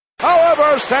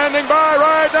However, standing by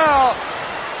right now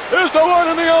is the one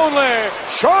and the only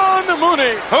Sean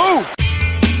Mooney. Who?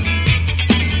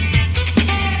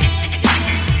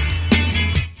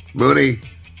 Mooney,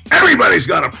 everybody's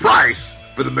got a price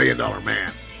for the $1 Million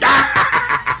Man.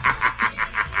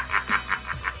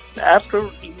 After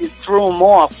you threw him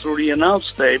off through the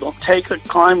announce table, Taker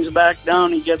climbs back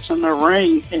down, he gets in the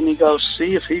ring, and he goes,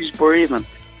 see if he's breathing.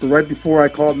 Right before I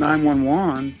called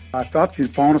 911, I thought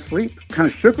she'd fallen asleep.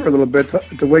 Kind of shook her a little bit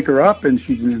to wake her up, and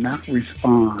she did not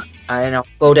respond. I'll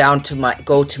go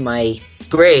to my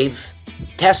grave,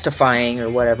 testifying or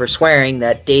whatever, swearing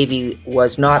that Davey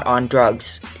was not on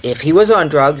drugs. If he was on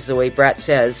drugs, the way Brett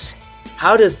says,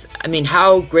 how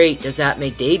great does that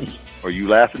make Davey? Are you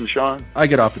laughing, Sean? I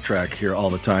get off the track here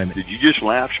all the time. Did you just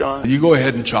laugh, Sean? You go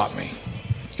ahead and chop me.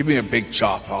 Give me a big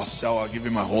chop. I'll give you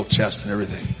my whole chest and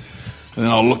everything. And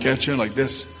then I'll look at you like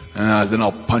this, and then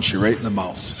I'll punch you right in the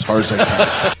mouth as hard as I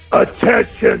can.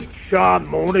 Attention, Sean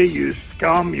Mooney, you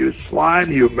scum, you slime,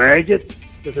 you maggot.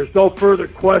 If there's no further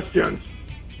questions,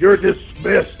 you're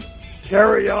dismissed.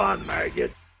 Carry on,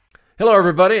 maggot. Hello,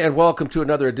 everybody, and welcome to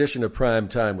another edition of Prime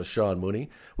Time with Sean Mooney.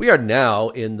 We are now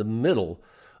in the middle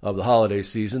of the holiday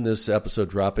season, this episode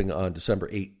dropping on December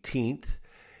 18th.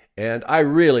 And I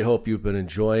really hope you've been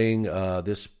enjoying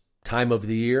this time of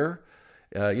the year.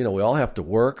 We all have to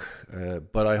work,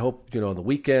 but I hope, on the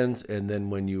weekends and then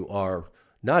when you are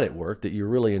not at work that you're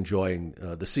really enjoying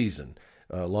the season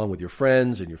along with your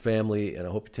friends and your family. And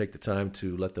I hope you take the time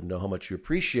to let them know how much you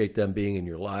appreciate them being in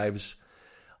your lives.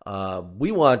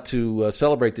 We want to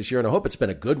celebrate this year, and I hope it's been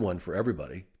a good one for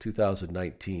everybody,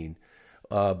 2019,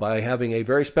 by having a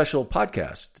very special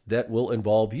podcast that will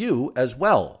involve you as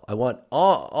well. I want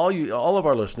all of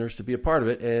our listeners to be a part of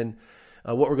it, and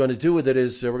what we're going to do with it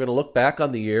is we're going to look back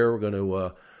on the year. We're going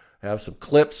to have some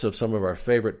clips of some of our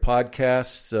favorite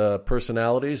podcast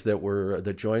personalities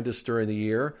that joined us during the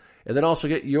year, and then also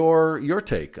get your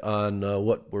take on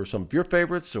what were some of your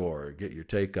favorites, or get your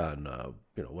take on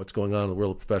what's going on in the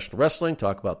world of professional wrestling.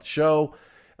 Talk about the show.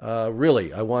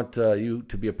 Really, I want you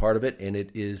to be a part of it, and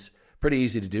it is pretty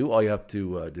easy to do. All you have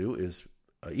to do is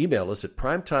email us at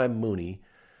primetimemooney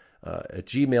at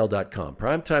gmail.com.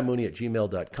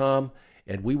 primetimemooney@gmail.com.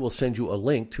 And we will send you a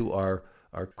link to our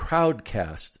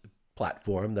Crowdcast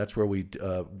platform. That's where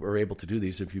we're able to do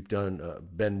these if you've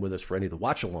been with us for any of the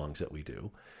watch-alongs that we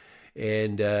do.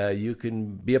 And you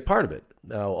can be a part of it.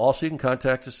 Now, also, you can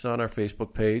contact us on our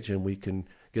Facebook page, and we can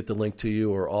get the link to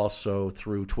you, or also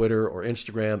through Twitter or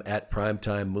Instagram at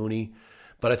primetimemooney.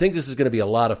 But I think this is going to be a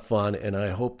lot of fun, and I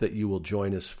hope that you will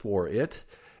join us for it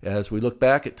as we look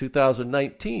back at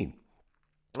 2019.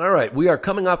 All right, we are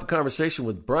coming off a conversation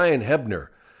with Brian Hebner,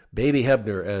 Baby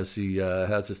Hebner, as he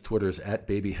has his Twitters at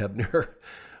Baby Hebner,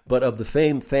 but of the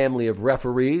famed family of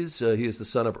referees. He is the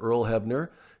son of Earl Hebner.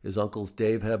 His uncle's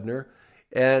Dave Hebner.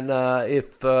 And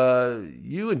if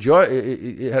you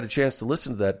had a chance to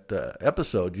listen to that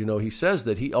episode, he says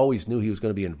that he always knew he was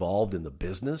going to be involved in the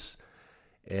business,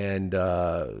 and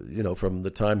from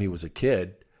the time he was a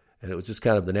kid, and it was just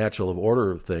kind of the natural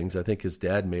order of things. I think his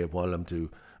dad may have wanted him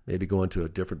to maybe go into a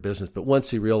different business. But once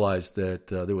he realized that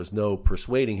there was no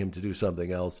persuading him to do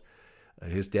something else,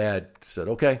 his dad said,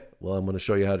 okay, well, I'm going to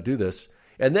show you how to do this.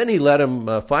 And then he let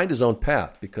him find his own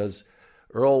path, because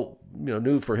Earl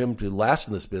knew for him to last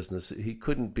in this business, he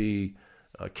couldn't be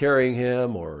carrying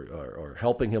him or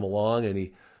helping him along. And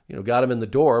he got him in the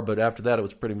door. But after that, it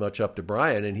was pretty much up to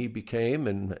Brian. And he became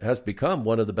and has become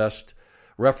one of the best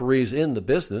referees in the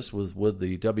business, was with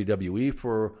the WWE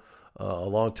for a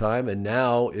long time, and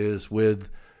now is with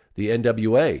the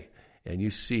NWA. And you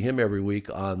see him every week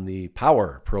on the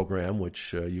Power program,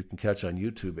 which you can catch on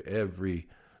YouTube every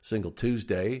single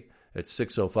Tuesday at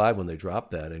 6:05 when they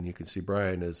drop that. And you can see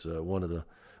Brian as one of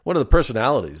the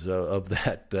personalities of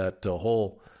that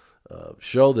whole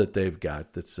show that they've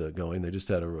got that's going. They just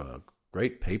had a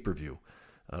great pay-per-view.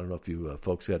 I don't know if you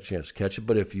folks got a chance to catch it,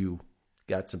 but if you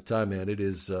got some time, man,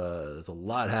 there's a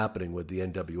lot happening with the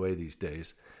NWA these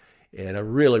days. And I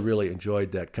really, really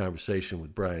enjoyed that conversation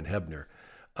with Brian Hebner.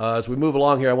 As we move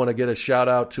along here, I want to get a shout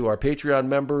out to our Patreon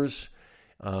members.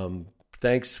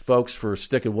 Thanks, folks, for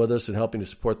sticking with us and helping to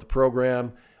support the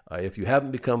program. If you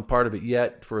haven't become part of it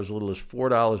yet, for as little as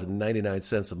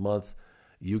 $4.99 a month,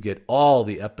 you get all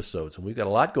the episodes. And we've got a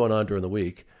lot going on during the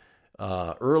week,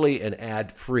 early and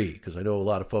ad-free, because I know a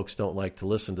lot of folks don't like to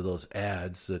listen to those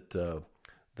ads that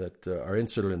are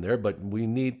inserted in there, but we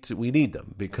need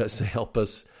them because they help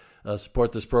us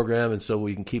support this program, and so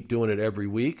we can keep doing it every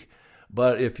week.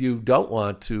 But if you don't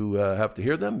want to have to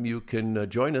hear them, you can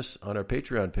join us on our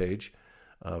Patreon page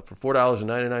for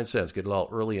 $4.99. Get it all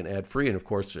early and ad-free. And, of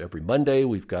course, every Monday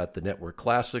we've got the Network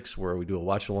Classics where we do a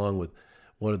watch-along with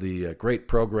one of the great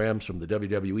programs from the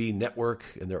WWE Network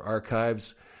and their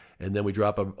archives. And then we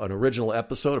drop an original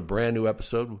episode, a brand new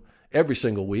episode, every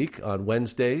single week on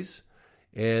Wednesdays.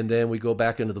 And then we go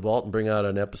back into the vault and bring out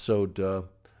an episode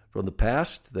from the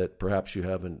past that perhaps you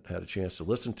haven't had a chance to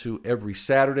listen to every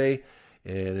Saturday.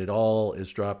 And it all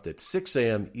is dropped at 6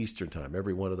 a.m. Eastern Time.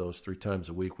 Every one of those 3 times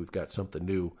a week, we've got something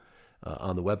new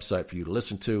on the website for you to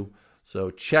listen to.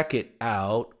 So check it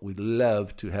out. We'd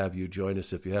love to have you join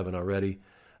us if you haven't already.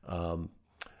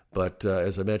 But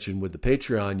as I mentioned with the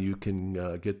Patreon, you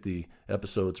can get the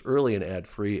episodes early and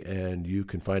ad-free, and you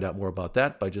can find out more about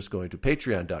that by just going to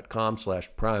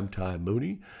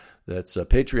patreon.com/primetimemooney. That's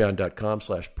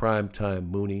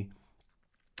patreon.com/primetimemooney.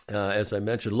 As I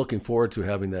mentioned, looking forward to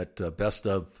having that best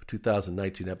of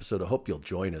 2019 episode. I hope you'll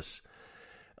join us.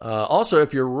 Also,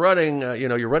 if you're running,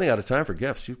 you're running out of time for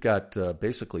gifts. You've got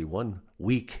basically 1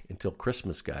 week until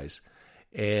Christmas, guys.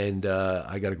 And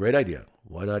I got a great idea.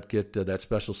 Why not get that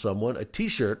special someone a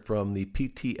T-shirt from the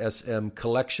PTSM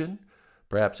collection,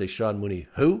 perhaps a Sean Mooney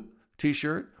Who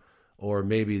T-shirt, or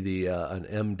maybe an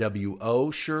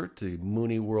MWO shirt, the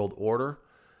Mooney World Order.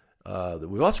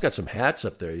 We've also got some hats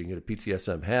up there. You can get a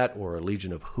PTSM hat or a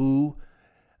Legion of Who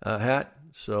hat.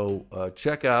 So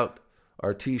check out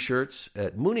our T-shirts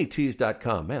at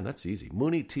MooneyTees.com. Man, that's easy.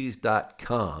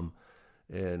 MooneyTees.com.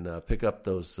 And pick up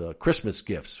those Christmas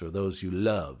gifts for those you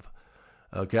love.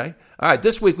 Okay? All right,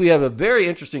 this week we have a very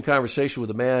interesting conversation with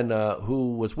a man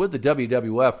who was with the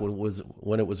WWF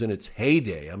when it was in its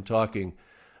heyday. I'm talking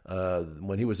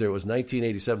when he was there, it was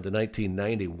 1987 to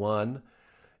 1991.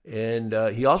 And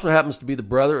he also happens to be the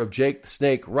brother of Jake the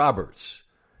Snake Roberts,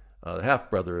 the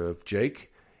half-brother of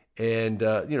Jake. And,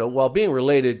 while being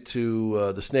related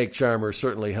to the Snake Charmer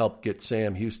certainly helped get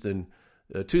Sam Houston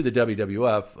to the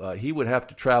WWF, he would have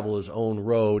to travel his own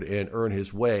road and earn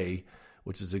his way,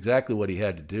 which is exactly what he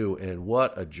had to do. And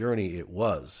what a journey it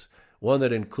was. One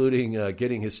that including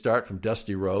getting his start from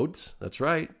Dusty Rhodes. That's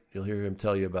right. You'll hear him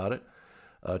tell you about it.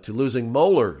 To losing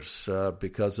molars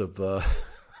because of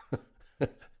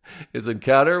his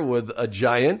encounter with a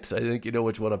giant. I think you know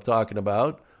which one I'm talking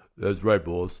about. That's right,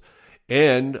 boss.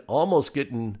 And almost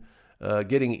getting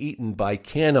eaten by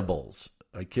cannibals.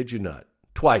 I kid you not.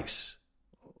 Twice.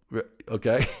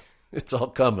 Okay? It's all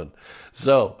coming.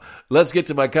 So let's get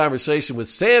to my conversation with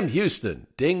Sam Houston.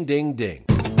 Ding, ding, ding.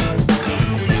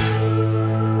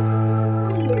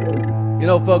 You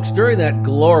know, folks, during that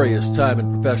glorious time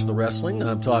in professional wrestling,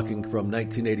 I'm talking from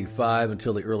 1985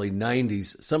 until the early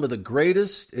 90s, some of the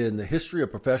greatest in the history of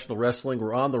professional wrestling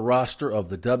were on the roster of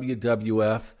the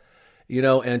WWF. You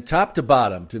know, and top to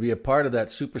bottom, to be a part of that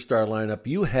superstar lineup,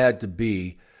 you had to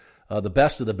be the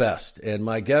best of the best. And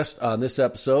my guest on this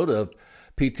episode of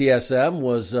PTSM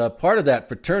was part of that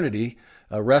fraternity,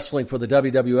 wrestling for the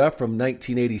WWF from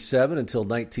 1987 until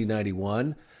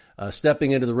 1991,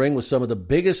 stepping into the ring with some of the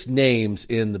biggest names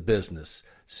in the business.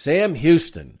 Sam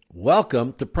Houston,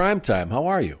 welcome to Primetime. How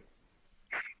are you?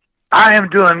 I am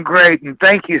doing great, and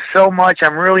thank you so much.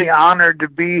 I'm really honored to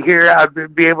be here. I'd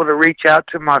be able to reach out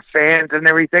to my fans and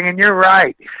everything. And you're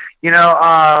right. You know,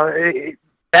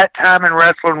 that time in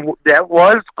wrestling, that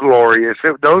was glorious.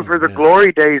 Those were the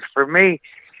glory days for me.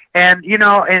 And, you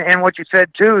know, and what you said,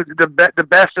 too, the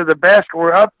best of the best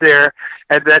were up there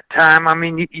at that time. I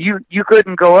mean, you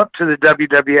couldn't go up to the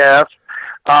WWF,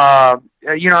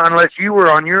 unless you were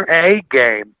on your A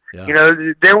game. Yeah. You know,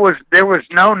 there was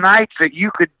no nights that you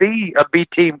could be a B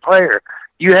team player.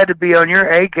 You had to be on your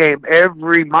A game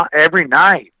every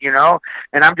night, you know.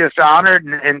 And I'm just honored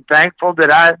and thankful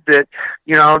that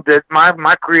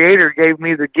my creator gave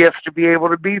me the gifts to be able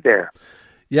to be there.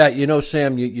 Yeah, you know,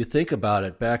 Sam, you think about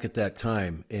it back at that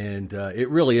time, and it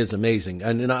really is amazing.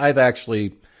 And I've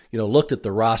actually, looked at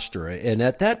the roster, and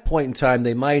at that point in time,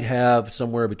 they might have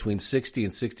somewhere between 60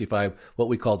 and 65 what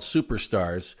we called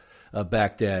superstars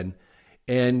back then.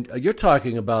 And you're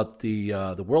talking about the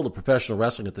world of professional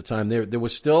wrestling at the time. There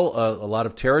was still a lot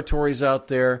of territories out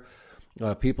there,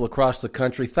 people across the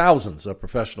country, thousands of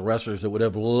professional wrestlers that would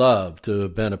have loved to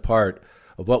have been a part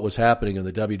of what was happening in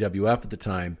the WWF at the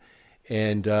time.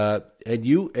 And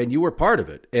you were part of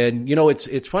it. And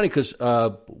it's funny because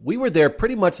we were there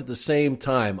pretty much at the same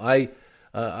time. I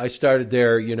started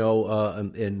there,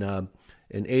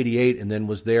 in 88 and then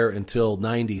was there until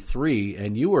 93,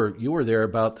 and you were there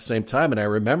about the same time. And I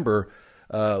remember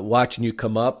watching you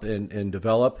come up and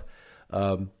develop,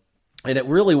 and it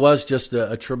really was just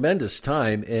a tremendous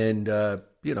time. And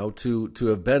to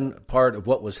have been part of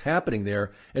what was happening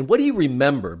there. And what do you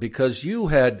remember? Because you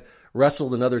had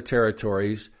wrestled in other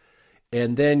territories,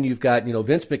 And then you've got,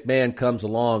 Vince McMahon comes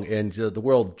along and the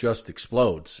world just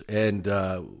explodes. And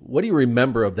what do you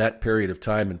remember of that period of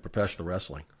time in professional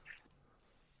wrestling?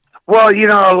 Well,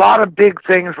 a lot of big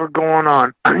things were going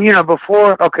on.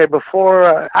 Before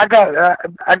I got,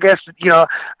 I guess,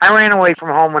 I ran away from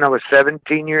home when I was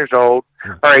 17 years old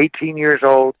or 18 years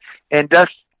old. And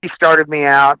Dusty started me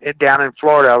out down in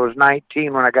Florida. I was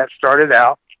 19 when I got started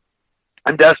out.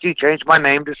 And Dusty changed my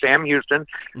name to Sam Houston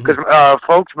because,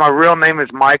 folks, my real name is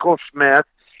Michael Smith.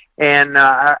 And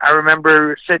I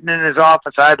remember sitting in his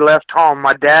office. I had left home.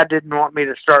 My dad didn't want me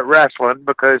to start wrestling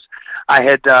because I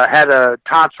had had a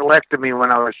tonsillectomy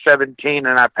when I was 17,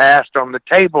 and I passed on the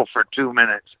table for 2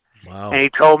 minutes. Wow. And he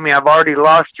told me, I've already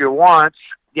lost you once.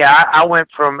 Yeah, I went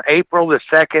from April the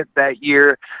 2nd that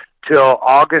year till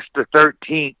August the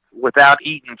 13th without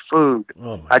eating food.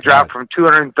 I dropped from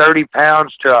 230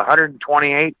 pounds to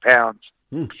 128 pounds.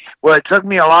 Well, it took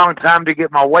me a long time to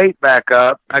get my weight back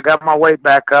up. I got my weight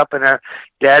back up, and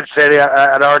Dad said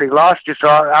I'd already lost you, so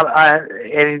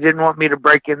and he didn't want me to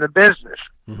break in the business.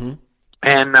 Mm-hmm.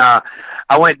 And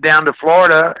I went down to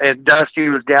Florida, and Dusty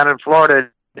was down in Florida.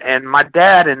 And my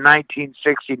dad in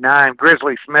 1969,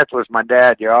 Grizzly Smith was my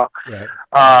dad, y'all. Right.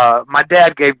 My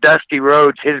dad gave Dusty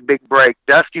Rhodes his big break.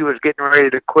 Dusty was getting ready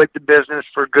to quit the business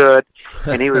for good,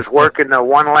 and he was working the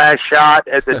one last shot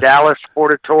at the Dallas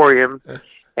Sportatorium.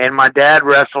 And my dad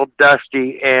wrestled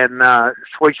Dusty and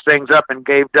switched things up and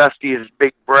gave Dusty his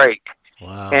big break.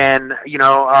 Wow. And,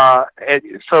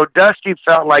 so Dusty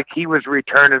felt like he was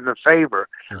returning the favor.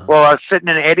 Uh-huh. Well, I was sitting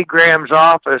in Eddie Graham's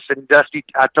office, and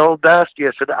I told Dusty,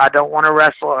 I said, I don't want to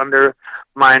wrestle under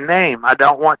my name. I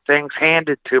don't want things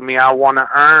handed to me. I want to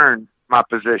earn my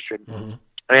position. Mm-hmm.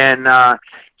 And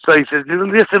so he says,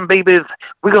 listen, babies,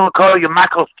 we're going to call you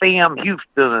Michael Sam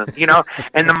Houston,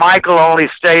 and the Michael only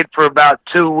stayed for about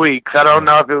 2 weeks. I don't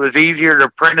know if it was easier to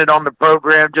print it on the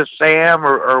program, just Sam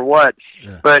or what.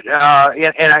 Yeah. But,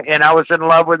 and I was in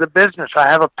love with the business.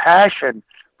 I have a passion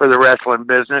for the wrestling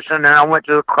business. And then I went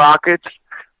to the Crockett's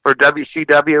for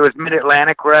WCW. It was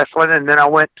Mid-Atlantic Wrestling. And then I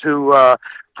went to,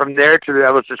 from there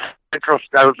I was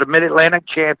the Mid-Atlantic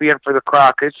champion for the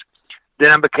Crockett's.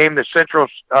 Then I became the Central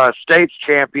States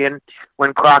champion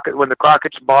when the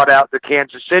Crockett's bought out the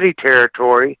Kansas City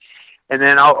territory. And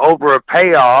then over a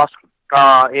payoff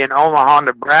in Omaha,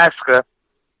 Nebraska,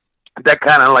 that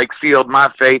kind of sealed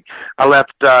my fate. I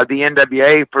left the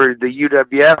NWA for the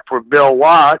UWF for Bill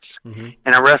Watts, mm-hmm.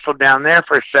 and I wrestled down there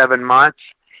for 7 months.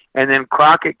 And then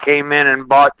Crockett came in and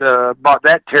bought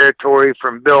that territory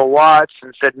from Bill Watts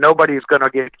and said nobody's going to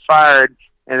get fired.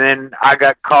 And then I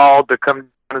got called to come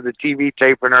to the TV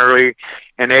taping early,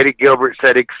 and Eddie Gilbert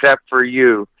said, except for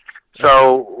you.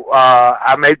 So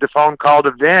I made the phone call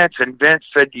to Vince, and Vince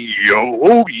said,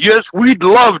 oh, yes, we'd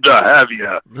love to have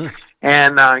you.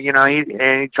 And,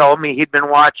 he told me he'd been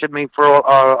watching me for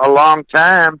a long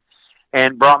time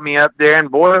and brought me up there,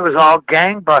 and boy, it was all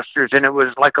gangbusters, and it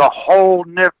was like a whole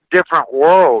different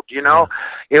world,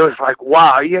 It was like,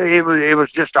 wow, it was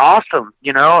just awesome,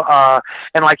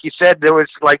 and like you said, there was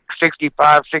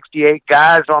 65, 68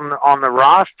 guys on the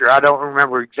roster. I don't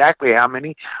remember exactly how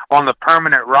many on the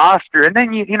permanent roster, and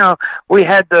then we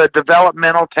had the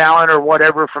developmental talent or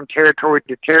whatever from territory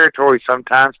to territory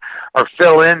sometimes, or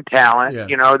fill-in talent,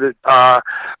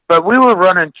 but we were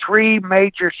running 3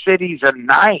 major cities a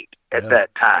night at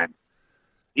that time.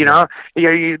 You'd have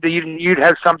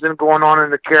something going on in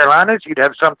the Carolinas, you'd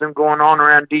have something going on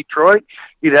around Detroit,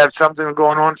 you'd have something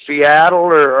going on in Seattle,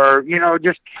 or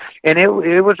and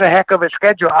it was a heck of a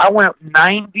schedule. I went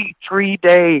 93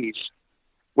 days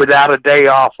without a day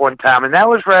off one time, and that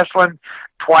was wrestling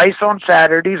twice on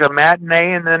Saturdays, a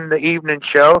matinee and then the evening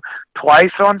show,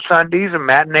 twice on Sundays, a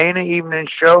matinee and an evening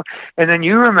show, and then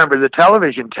you remember the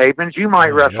television tapings. You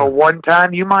might wrestle one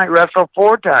time, you might wrestle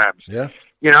 4 times. Yeah.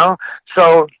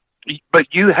 So,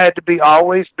 but you had to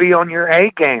always be on your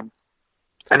A game.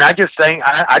 And I just thank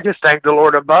the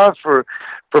Lord above for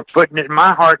putting it in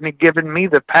my heart and giving me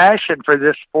the passion for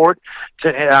this sport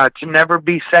to never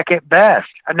be second best.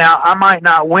 Now, I might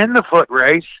not win the foot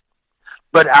race,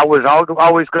 but I was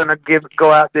always going to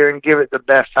go out there and give it the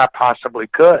best I possibly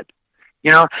could.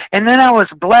 And then I was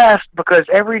blessed because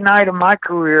every night of my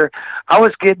career, I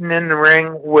was getting in the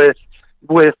ring with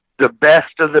the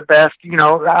best of the best. You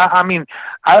know, I mean,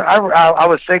 I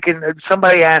was thinking,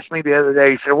 somebody asked me the other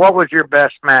day, he said, what was your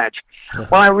best match?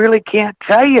 Well, I really can't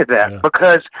tell you that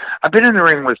because I've been in the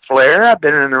ring with Flair. I've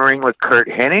been in the ring with Kurt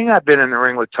Hennig. I've been in the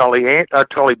ring with Tully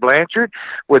Blanchard,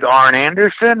 with Arn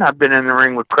Anderson. I've been in the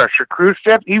ring with Crusher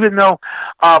Khrushchev. Even though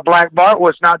Black Bart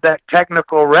was not that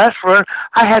technical wrestler,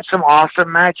 I had some awesome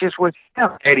matches with him.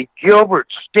 Eddie Gilbert,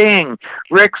 Sting,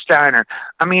 Rick Steiner.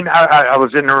 I mean, I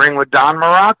was in the ring with Don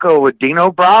Morocco, with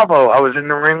Dino Bravo. I was in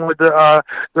the ring with the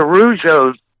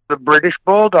Rougeos, the British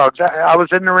Bulldogs. I was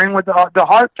in the ring with the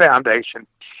Hart Foundation.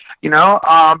 You know,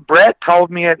 Brett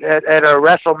told me at a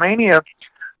WrestleMania,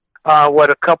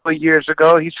 a couple of years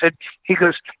ago, he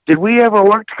goes, did we ever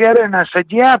work together? And I said,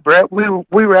 yeah, Brett,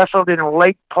 we wrestled in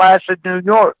Lake Placid, New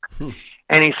York.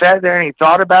 And he sat there and he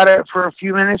thought about it for a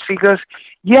few minutes. He goes,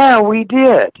 yeah, we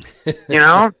did, you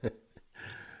know?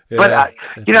 But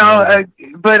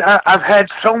I've had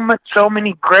so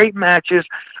many great matches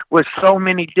with so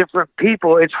many different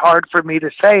people. It's hard for me to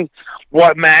say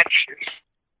what match.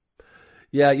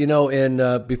 Yeah, you know,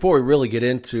 and before we really get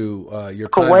into your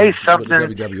time with the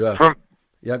WWF,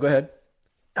 yeah, go ahead.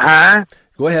 Huh?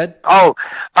 Go ahead. Oh,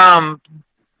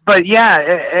 but yeah,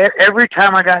 every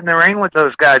time I got in the ring with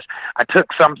those guys, I took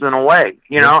something away.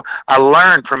 You know, I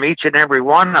learned from each and every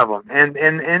one of them, and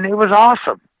it was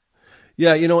awesome.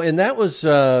 Yeah, you know, and that was, you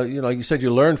know, like you said,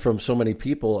 you learned from so many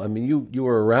people. I mean, you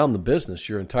were around the business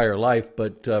your entire life,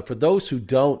 but for those who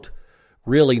don't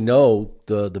really know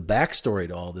the backstory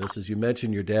to all this, as you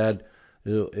mentioned, your dad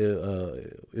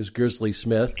is Grizzly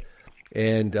Smith,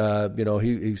 and you know,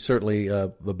 he's certainly a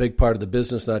big part of the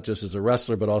business, not just as a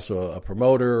wrestler, but also a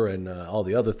promoter and all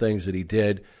the other things that he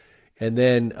did. And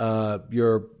then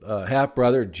your half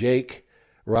brother Jake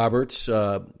Roberts,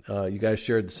 you guys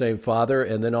shared the same father,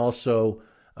 and then also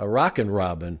Rockin'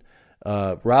 Robin,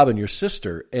 your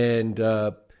sister. And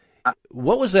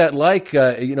what was that like,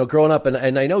 you know, growing up?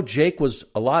 And I know Jake was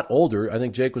a lot older. I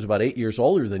think Jake was about 8 years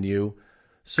older than you.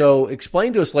 So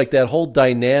explain to us, like, that whole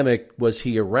dynamic. Was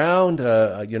he around?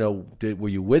 You know, were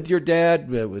you with your dad?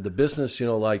 With the business, you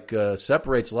know, like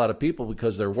separates a lot of people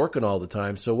because they're working all the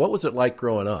time. So what was it like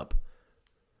growing up?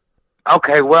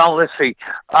 Okay, well, let's see.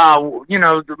 You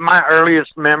know, my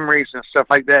earliest memories and stuff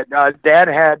like that. Dad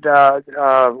had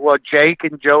Jake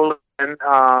and Joe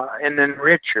and then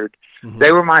Richard. Mm-hmm.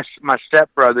 They were my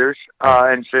stepbrothers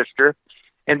and sister.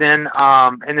 And then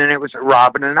it was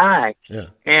Robin and I. Yeah.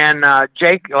 And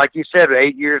Jake, like you said,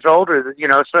 8 years older, you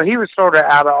know, so he was sort of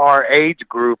out of our age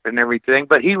group and everything,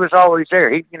 but he was always there.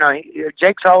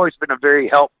 Jake's always been a very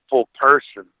helpful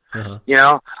person. Uh-huh. You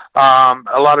know,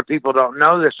 a lot of people don't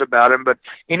know this about him, but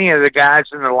any of the guys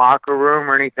in the locker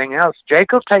room or anything else,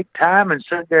 Jake will take time and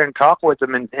sit there and talk with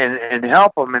them and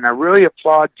help them. And I really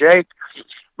applaud Jake,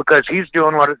 because he's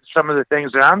doing some of the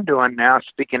things that I'm doing now,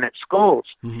 speaking at schools.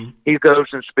 Mm-hmm. He goes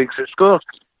and speaks at schools.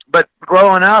 But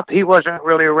growing up, he wasn't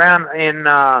really around.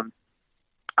 I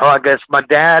guess my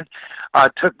dad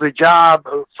took the job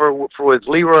with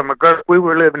Leroy McGurk. We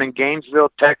were living in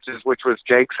Gainesville, Texas, which was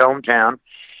Jake's hometown.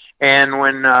 And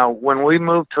when we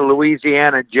moved to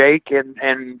Louisiana, Jake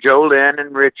and Joe Lynn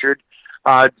and Richard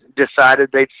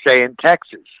decided they'd stay in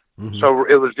Texas. Mm-hmm. So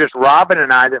it was just Robin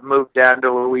and I that moved down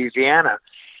to Louisiana.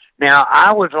 Now,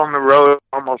 I was on the road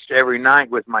almost every night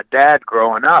with my dad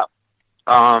growing up.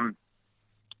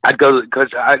 I'd go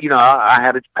because I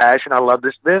had a passion. I love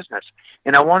this business,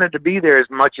 and I wanted to be there as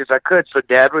much as I could. So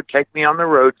Dad would take me on the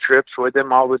road trips with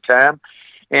him all the time,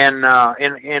 and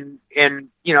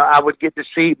you know, I would get to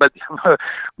see, but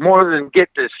more than get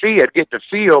to see, I'd get to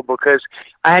feel, because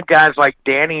I had guys like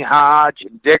Danny Hodge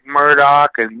and Dick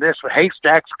Murdoch and this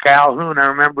Haystacks Calhoun. I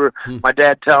remember my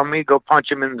dad telling me, go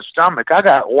punch him in the stomach. I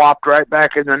got whopped right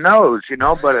back in the nose, you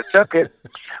know, but I took it.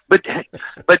 But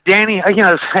Danny, you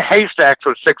know, Haystacks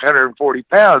was 640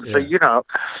 pounds, yeah. So, you know,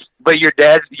 but your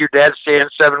dad's standing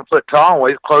 7 foot tall and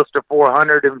weighs close to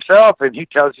 400 himself, and he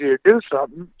tells you to do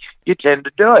something, you tend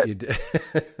to do it.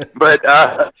 But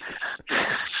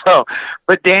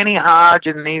Danny Hodge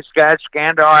and these guys,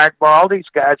 Skandar Akbar, all these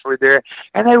guys were there,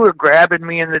 and they were grabbing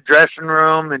me in the dressing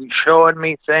room and showing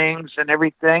me things and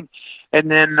everything. And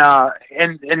then,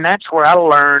 and that's where I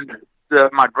learned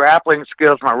my grappling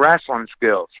skills, my wrestling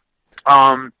skills.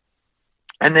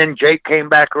 And then Jake came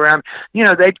back around. You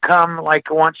know, they'd come like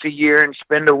once a year and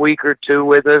spend a week or two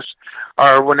with us,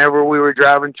 or whenever we were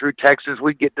driving through Texas,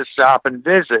 we'd get to stop and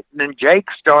visit. And then Jake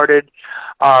started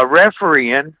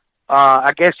refereeing.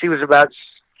 I guess he was about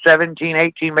 17,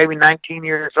 18, maybe 19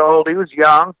 years old. He was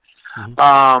young.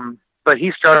 Mm-hmm. But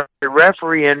he started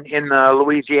refereeing in the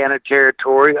Louisiana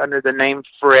territory under the name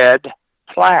Fred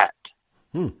Platt.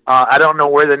 I don't know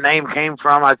where the name came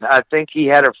from. I think he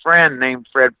had a friend named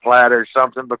Fred Platt or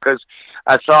something, because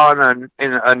I saw in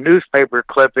a newspaper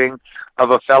clipping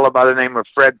of a fellow by the name of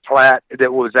Fred Platt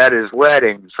that was at his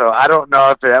wedding. So I don't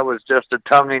know if that was just a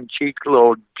tongue-in-cheek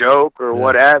little joke or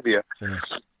what have you. Yeah.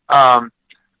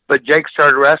 But Jake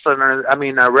started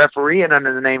refereeing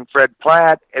under the name Fred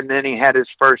Platt, and then he had his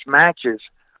first matches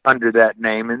under that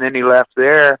name, and then he left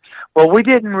there. Well, we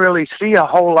didn't really see a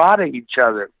whole lot of each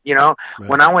other. Right.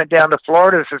 When I went down to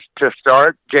Florida to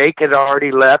start, Jake had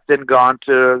already left and gone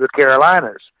to the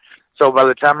Carolinas. So by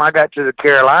the time I got to the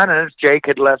Carolinas, Jake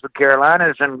had left the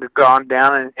Carolinas and gone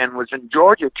down and was in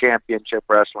Georgia Championship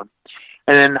Wrestling.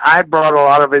 And then I brought a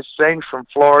lot of his things from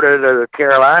Florida to the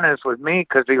Carolinas with me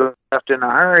because he left in a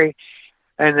hurry.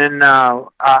 And then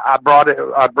I brought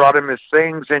him his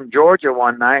things in Georgia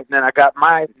one night, and then I got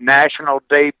my national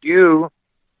debut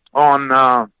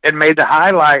on and made the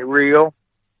highlight reel.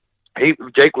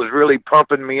 Jake was really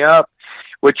pumping me up,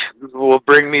 which will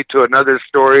bring me to another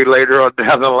story later on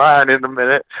down the line in a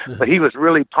minute. But he was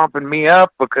really pumping me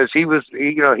up because he was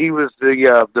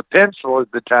the pencil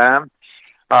at the time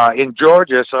in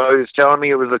Georgia. So he was telling me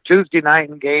it was a Tuesday night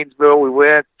in Gainesville. We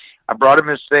went. I brought him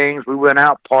his things. We went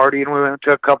out partying. We went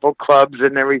to a couple clubs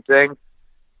and everything.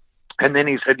 And then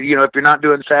he said, if you're not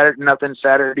doing nothing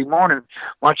Saturday morning,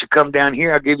 why don't you come down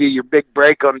here? I'll give you your big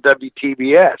break on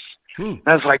WTBS. And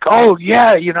I was like, oh,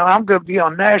 yeah, I'm going to be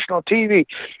on national TV.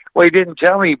 Well, he didn't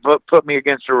tell me, but put me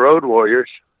against the Road Warriors.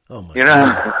 Oh, my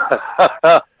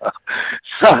God.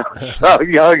 so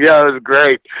yeah, it was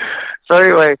great. So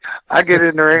anyway, I get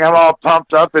in the ring. I'm all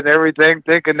pumped up and everything,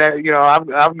 thinking that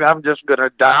I'm just gonna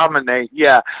dominate.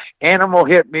 Yeah, Animal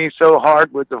hit me so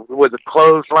hard with a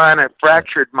clothesline, it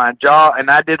fractured my jaw, and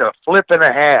I did a flip and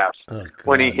a half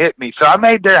when he hit me. So I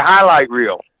made their highlight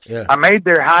reel. Yeah.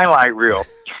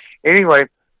 Anyway,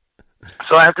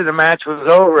 so after the match was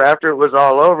over, after it was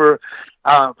all over,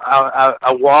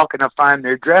 I walk and I find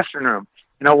their dressing room.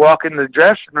 I walk in the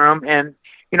dressing room, and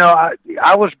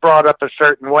I was brought up a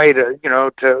certain way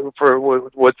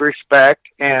with respect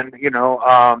and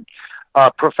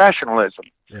professionalism.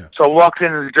 Yeah. So I walked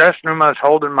into the dressing room. I was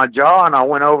holding my jaw, and I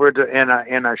went over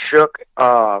and I shook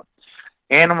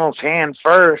Animal's hand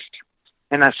first,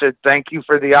 and I said, "Thank you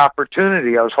for the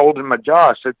opportunity." I was holding my jaw.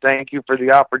 I said, "Thank you for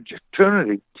the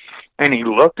opportunity." And he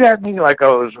looked at me like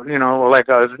I was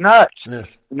nuts. Yeah.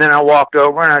 And then I walked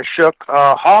over and I shook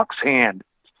Hawk's hand.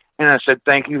 And I said,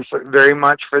 "Thank you very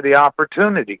much for the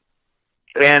opportunity."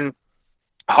 And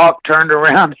Hawk turned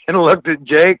around and looked at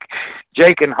Jake.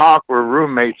 Jake and Hawk were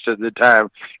roommates at the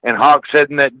time. And Hawk said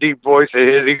in that deep voice of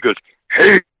his, he goes,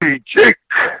 "Hey, Jake,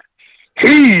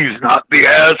 he's not the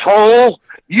asshole.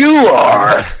 You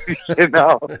are."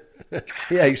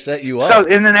 Yeah, he set you up. So,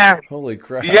 and then holy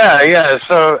crap. Yeah.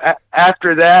 So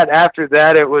after that,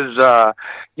 it was, I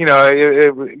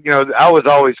was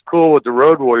always cool with the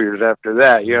Road Warriors after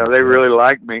that. They really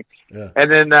liked me. Yeah.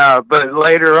 And then, but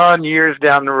later on, years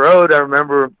down the road, I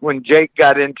remember when Jake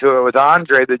got into it with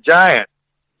Andre the Giant.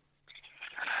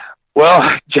 Well,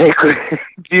 Jake, do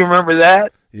you remember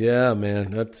that? Yeah,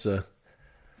 man. That's not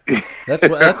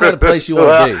a place you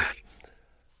want to be.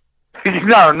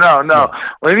 No.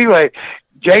 Well, anyway,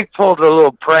 Jake pulled a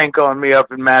little prank on me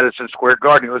up in Madison Square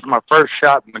Garden. It was my first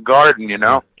shot in the Garden,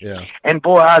 Yeah. And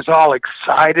boy, I was all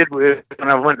excited when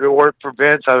I went to work for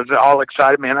Vince. I was all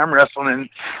excited, man. I'm wrestling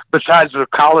besides the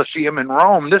Coliseum in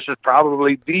Rome. This is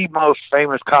probably the most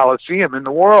famous Coliseum in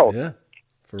the world. Yeah.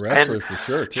 For wrestlers, for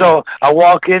sure, too. So I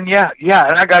walk in, and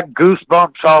I got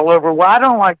goosebumps all over. Well, I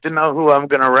don't like to know who I'm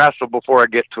going to wrestle before I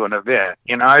get to an event.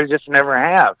 I just never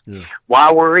have. Yeah.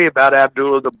 Why worry about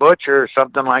Abdullah the Butcher or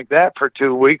something like that for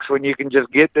 2 weeks when you can just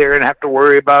get there and have to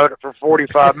worry about it for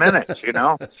 45 minutes,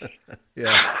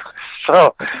 Yeah.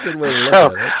 So that's a good way to look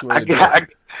at it.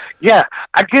 That's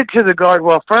I get to the Garden.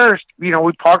 Well, first, we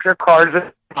parked our cars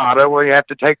at Ramada, where you have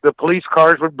to take the police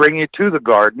cars would bring you to the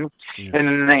Garden, and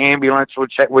then the ambulance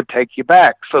would take you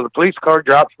back. So the police car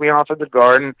drops me off at the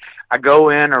Garden. I go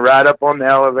in, I ride up on the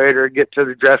elevator, get to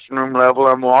the dressing room level.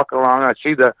 I'm walking along. I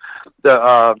see the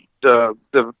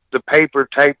paper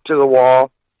taped to the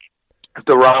wall,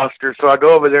 the roster. So I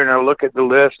go over there and I look at the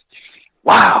list.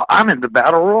 Wow, I'm in the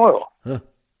Battle Royal. Huh.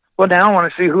 Well, now I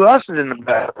want to see who else is in the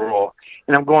Battle Royal.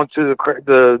 And I'm going through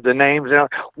the names. And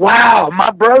wow,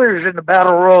 my brother's in the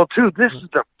Battle Royal, too. This is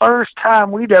the first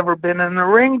time we'd ever been in the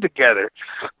ring together.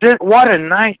 What a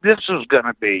night this was going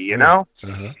to be, Uh-huh.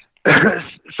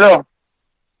 So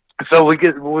So we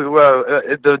get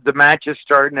the match is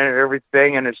starting and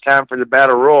everything, and it's time for the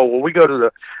battle royal. Well, we go to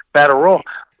the battle royal,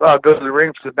 go to the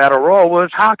ring for the battle royal. Well,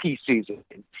 it's hockey season,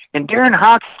 and during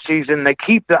hockey season, they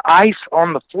keep the ice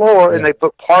on the floor and they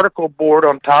put particle board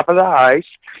on top of the ice,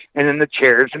 and then the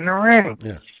chairs in the ring.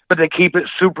 Yeah. But they keep it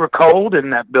super cold in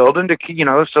that building to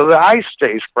so the ice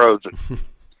stays frozen.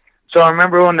 So I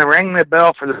remember when they rang the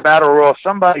bell for the battle royal,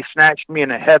 somebody snatched me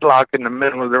in a headlock in the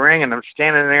middle of the ring, and I'm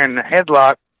standing there in the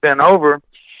headlock, bent over,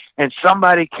 and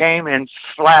somebody came and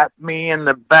slapped me in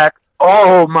the back.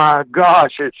 Oh my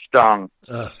gosh, it stung.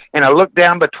 And I look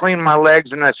down between my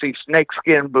legs and I see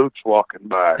snakeskin boots walking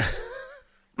by.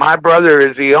 My brother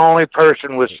is the only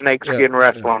person with snakeskin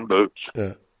wrestling boots.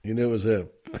 Yeah, you knew it was him.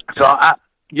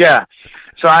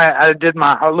 So I did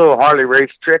my little Harley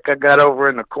race trick. I got over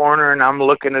in the corner and I'm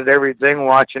looking at everything,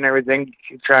 watching everything,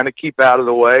 trying to keep out of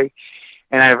the way.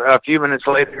 And a few minutes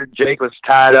later, Jake was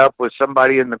tied up with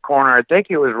somebody in the corner. I think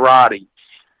it was Roddy.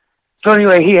 So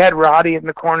anyway, he had Roddy in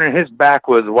the corner, and his back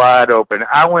was wide open.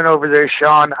 I went over there,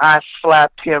 Sean. I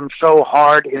slapped him so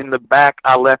hard in the back,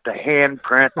 I left a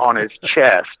handprint on his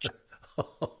chest.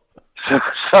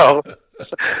 So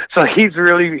he's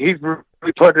really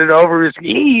putting it over his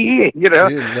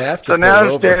So now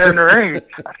I'm standing in the ring.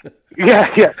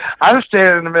 Yeah. I'm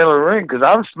standing in the middle of the ring because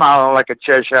I'm smiling like a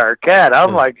Cheshire cat.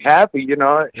 I'm like happy,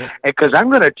 because I'm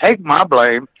going to take my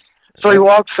blame. So he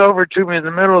walks over to me in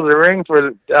the middle of the ring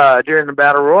during the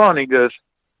battle royal, and he goes,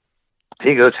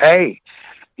 hey,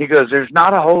 there's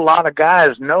not a whole lot of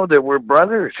guys know that we're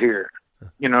brothers here,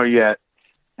 yet.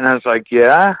 And I was like,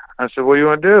 yeah. I said, what do you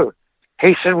want to do?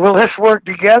 He said, well, let's work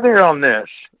together on this.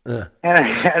 And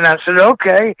I said,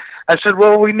 okay. I said,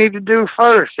 well, we need to do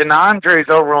first. And Andre's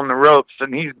over on the ropes,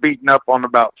 and he's beating up on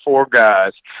about 4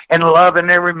 guys and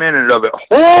loving every minute of it.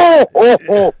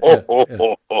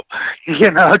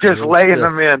 Just laying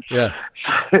them in. Yeah.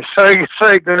 So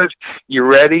he goes, you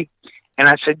ready? And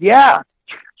I said, yeah.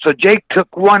 So Jake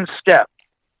took one step.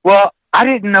 Well, I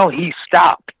didn't know he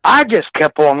stopped. I just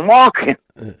kept on walking.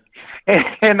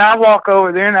 And I walk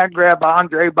over there and I grab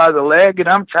Andre by the leg and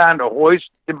I'm trying to hoist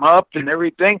him up and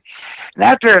everything. And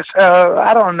after,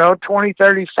 20,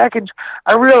 30 seconds,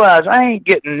 I realize I ain't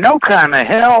getting no kind of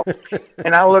help.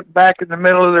 And I look back in the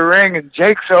middle of the ring and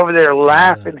Jake's over there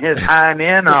laughing his hind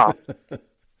end off.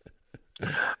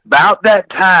 About that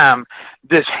time,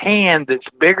 this hand that's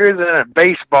bigger than a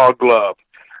baseball glove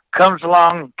comes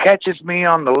along, catches me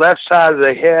on the left side of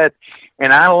the head,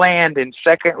 and I land in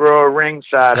second row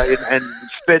ringside and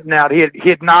spitting out. He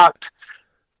had knocked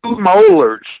 2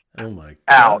 molars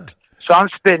out. So I'm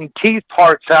spitting teeth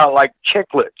parts out like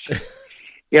chiclets.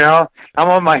 I'm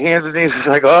on my hands and knees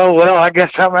like, oh, well, I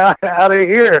guess I'm out of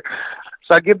here.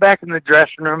 So I get back in the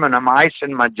dressing room and I'm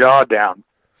icing my jaw down.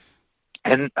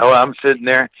 And I'm sitting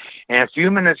there, and a few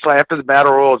minutes after the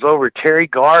battle royal is over, Terry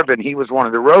Garvin, he was one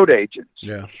of the road agents.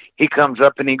 Yeah. He comes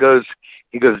up and he goes,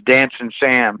 Dancing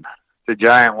Sam, the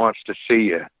Giant wants to see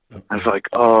you. Okay. I was like,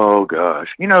 oh gosh,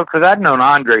 because I'd known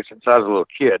Andre since I was a little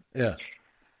kid. Yeah.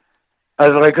 I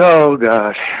was like, oh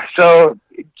gosh. So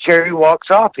Terry walks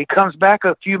off. He comes back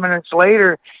a few minutes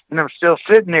later, and I'm still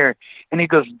sitting there, and he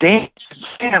goes, Dancing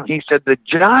Sam. He said, the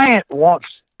Giant wants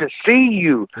to see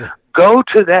you. Yeah. Go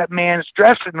to that man's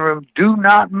dressing room. Do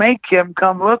not make him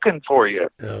come looking for you.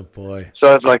 Oh, boy. So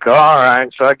I was like, all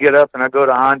right. So I get up and I go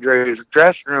to Andre's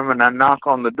dressing room and I knock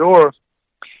on the door.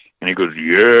 And he goes,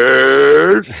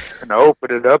 yes. And I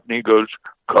open it up and he goes,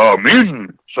 come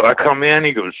in. So I come in.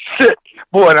 He goes, sit.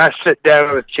 Boy, and I sit down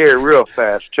in the chair real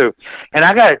fast, too. And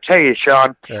I got to tell you,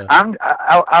 Sean,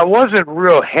 I wasn't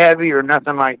real heavy or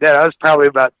nothing like that. I was probably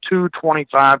about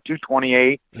 225,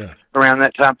 228 around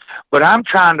that time. But I'm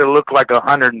trying to look like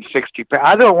 160 pounds.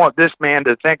 I don't want this man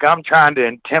to think I'm trying to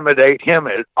intimidate him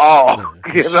at all.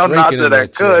 Not that I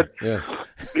could. Yeah.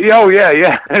 Oh,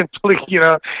 yeah. And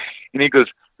he goes,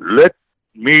 let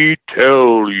me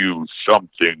tell you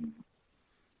something.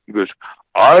 He goes,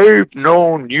 I've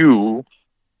known you.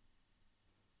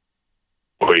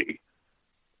 Boy,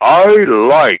 I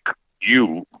like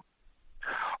you.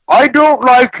 I don't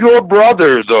like your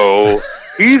brother, though.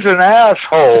 He's an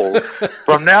asshole.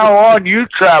 From now on, you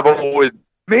travel with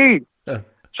me. So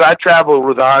I traveled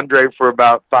with Andre for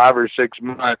about 5 or 6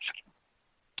 months.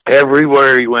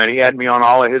 Everywhere he went, he had me on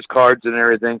all of his cards and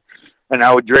everything. And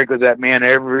I would drink with that man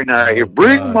every night. He'd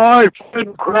bring my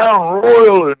Crown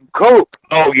Royal and Coke.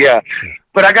 Oh, yeah.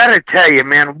 But I got to tell you,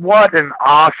 man, what an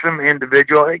awesome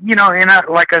individual.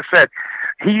 Like I said,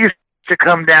 he used to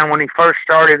come down when he first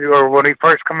started, or when he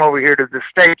first come over here to the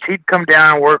States, he'd come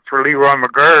down and work for Leroy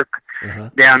McGurk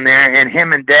down there, and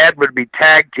him and Dad would be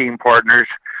tag team partners.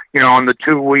 on the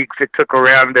 2 weeks it took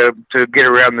around to get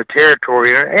around the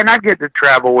territory, and I get to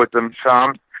travel with them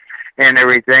some and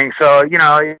everything. So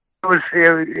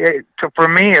for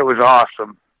me it was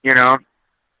awesome.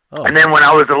 Oh. And then when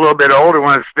I was a little bit older, when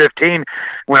I was 15,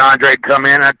 when Andre'd come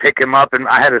in, I'd pick him up, and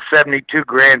I had a 72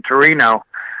 Gran Torino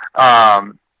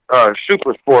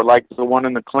Super Sport, like the one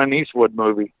in the Clint Eastwood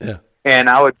movie. Yeah. And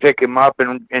I would pick him up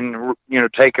and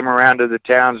take him around to the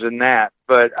towns and that.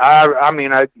 But I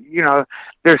mean,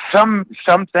 there's some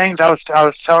things I was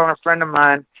telling a friend of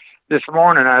mine this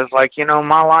morning. I was like,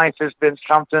 my life has been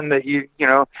something that you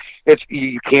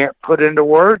can't put into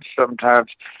words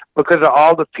sometimes, because of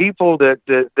all the people that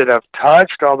I've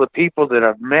touched, all the people that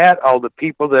I've met, all the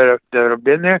people that have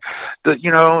been there,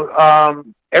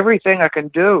 everything I can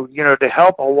do, to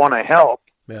help, I want to help.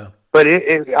 Yeah. But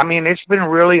it's been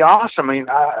really awesome. I mean,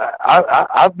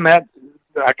 I've met,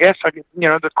 I guess,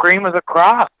 the cream of the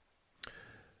crop.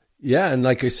 Yeah, and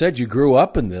like I said, you grew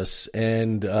up in this,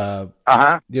 and I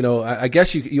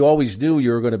guess you always knew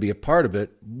you were going to be a part of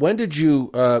it. When did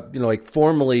you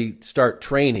formally start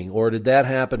training, or did that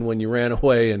happen when you ran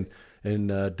away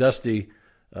and Dusty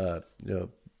set your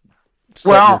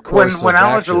course when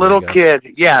I was action, a little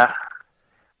kid, yeah.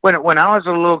 When I was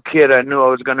a little kid, I knew I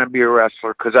was going to be a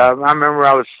wrestler, because I remember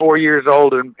I was 4 years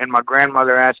old, and my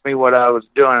grandmother asked me what I was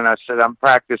doing, and I said, I'm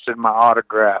practicing my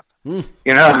autograph. And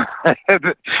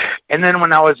then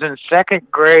when I was in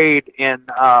second grade in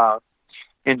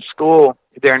school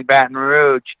there in Baton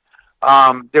Rouge,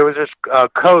 there was this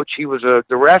coach. He was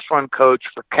the wrestling coach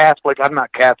for Catholic. I'm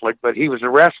not Catholic, but he was a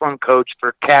wrestling coach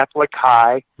for Catholic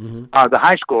High, the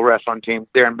high school wrestling team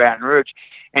there in Baton Rouge.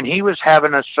 And he was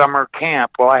having a summer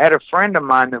camp. Well, I had a friend of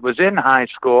mine that was in high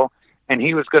school, and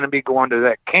he was going to be going to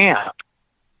that camp.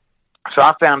 So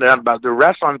I found out about the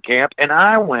wrestling camp, and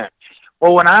I went.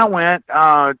 Well, when I went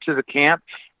to the camp,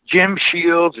 Jim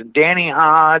Shields and Danny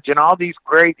Hodge and all these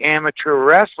great amateur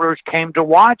wrestlers came to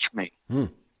watch me. And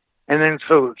then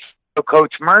so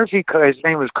Coach Murphy, his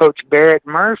name was Coach Barrett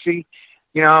Murphy,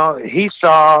 he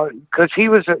saw, because he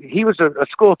was a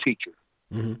school teacher.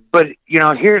 But,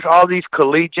 here's all these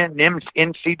collegiate and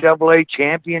NCAA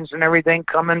champions and everything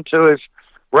coming to his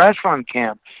wrestling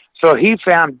camp. So he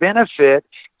found benefit.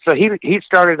 So he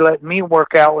started letting me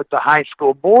work out with the high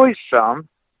school boys some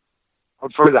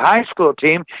for the high school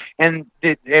team, and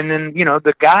then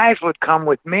the guys would come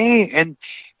with me, and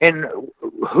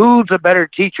who's a better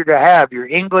teacher to have, your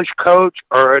English coach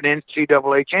or an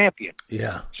NCAA champion?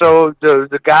 Yeah. So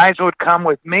the guys would come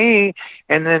with me,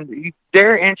 and then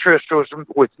their interest was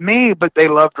with me, but they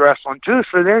loved wrestling too,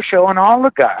 so they're showing all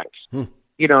the guys,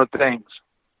 things.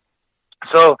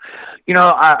 So,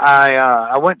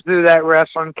 I went through that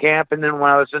wrestling camp, and then when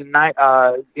I was in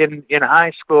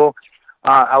high school,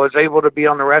 I was able to be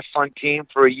on the wrestling team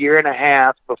for a year and a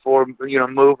half before,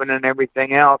 moving and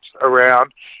everything else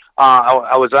around.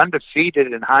 I was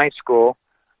undefeated in high school,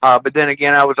 but then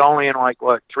again, I was only in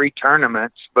 3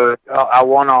 tournaments, but I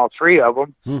won all 3 of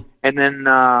them. And then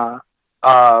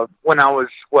when I was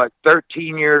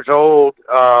 13 years old,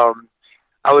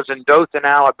 I was in Dothan,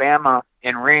 Alabama,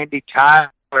 and Randy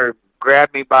Tyler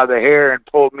grabbed me by the hair and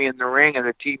pulled me in the ring in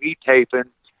the TV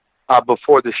taping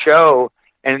before the show,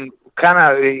 and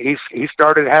he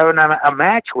started having a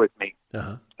match with me.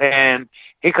 And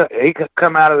he could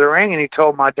come out of the ring, and he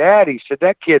told my dad, he said,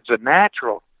 that kid's a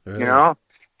natural,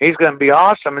 he's going to be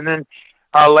awesome. And then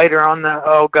later on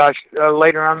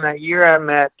that year, I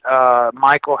met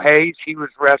Michael Hayes. He was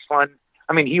wrestling.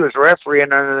 He was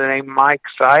refereeing under the name Mike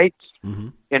Seitz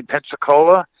in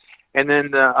Pensacola. And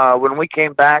then when we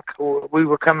came back, we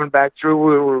were coming back through.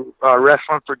 We were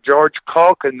wrestling for George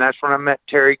Culkin. That's when I met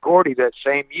Terry Gordy that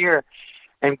same year.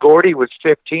 And Gordy was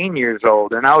 15 years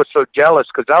old, and I was so jealous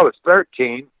because I was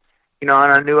 13, and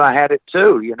I knew I had it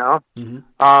too, And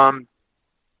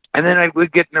then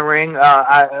we'd get in the ring.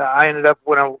 I ended up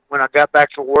when I got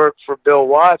back to work for Bill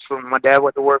Watts, when my dad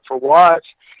went to work for Watts.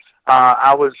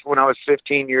 When I was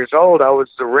 15 years old, I was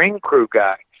the ring crew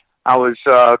guy. I was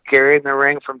carrying the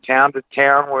ring from town to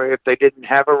town, where if they didn't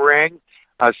have a ring,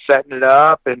 I was setting it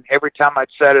up. And every time I'd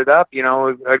set it up,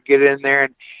 I'd get in there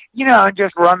and,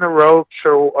 just run the ropes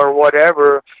or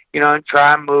whatever, and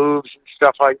try moves and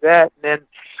stuff like that. And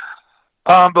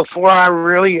then before I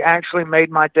really actually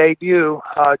made my debut,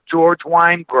 George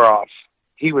Weingroff,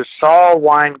 he was Saul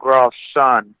Weingroff's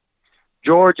son.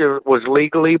 George was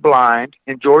legally blind,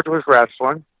 and George was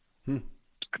wrestling.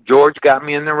 George got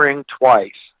me in the ring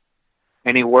twice,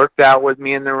 and he worked out with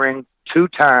me in the ring 2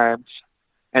 times,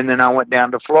 and then I went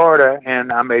down to Florida,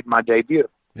 and I made my debut.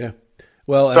 Yeah.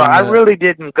 Well, so I really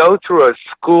didn't go through a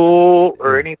school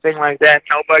or anything like that.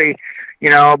 Nobody,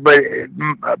 But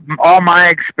all my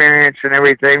experience and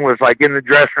everything was like in the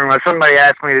dressing room. Somebody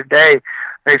asked me today,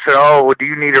 they said, "Oh, well, do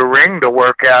you need a ring to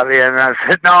work out in?" And I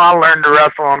said, "No, I learned to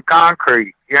wrestle on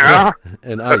concrete,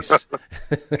 and ice."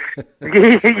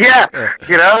 Yeah,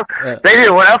 they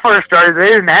didn't. When I first started, they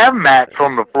didn't have mats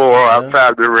on the floor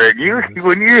outside the ring.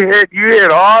 When you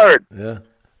hit hard. Yeah,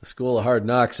 the school of hard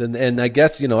knocks, and I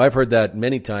guess I've heard that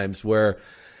many times where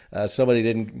somebody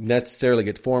didn't necessarily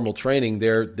get formal training.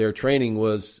 Their training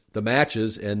was the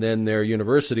matches, and then their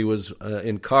university was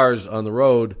in cars on the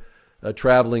road,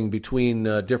 traveling between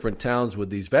different towns with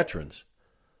these veterans.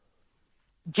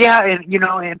 Yeah,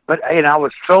 and I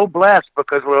was so blessed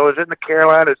because when I was in the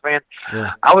Carolinas, man,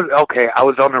 I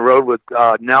was on the road with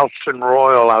Nelson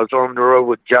Royal. I was on the road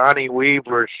with Johnny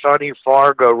Weaver, Sonny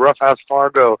Fargo, Roughhouse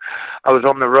Fargo. I was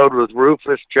on the road with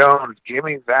Rufus Jones,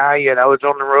 Jimmy Valiant. I was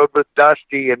on the road with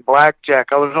Dusty and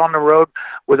Blackjack. I was on the road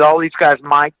with all these guys,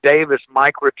 Mike Davis,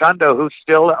 Mike Rotundo, who's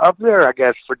still up there, I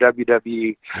guess, for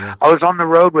WWE. Yeah. I was on the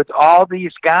road with all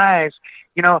these guys,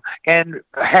 and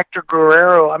Hector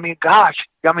Guerrero. I mean, gosh,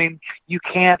 you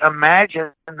can't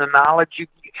imagine the knowledge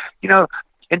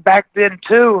and back then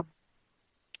too.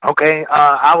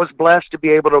 I was blessed to be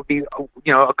able to be,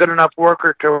 a good enough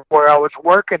worker to where I was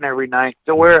working every night,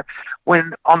 to where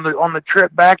when on the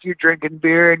trip back you're drinking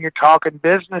beer and you're talking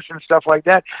business and stuff like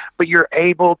that, but you're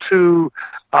able to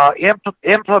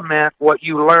implement what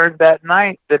you learned that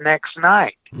night the next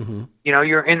night. Mm-hmm.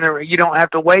 You don't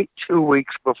have to wait 2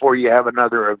 weeks before you have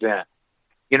another event.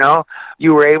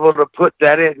 You were able to put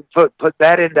that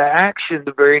into action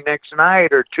the very next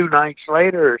night or 2 nights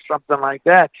later or something like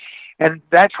that. And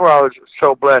that's where I was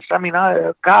so blessed. I mean,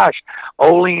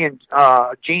 Ole and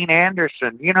Gene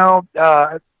Anderson,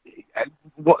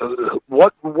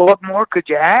 what more could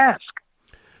you ask?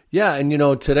 Yeah, and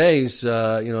today's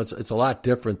it's a lot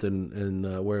different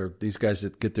than where these guys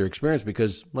get their experience,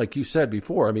 because like you said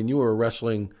before, I mean, you were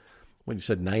wrestling when you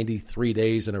said 93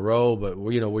 days in a row, but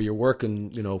where you're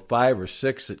working 5 or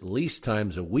 6 at least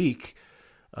times a week.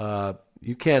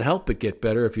 You can't help but get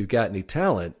better if you've got any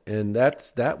talent, and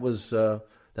that's how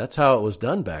it was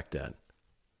done back then.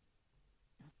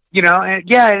 And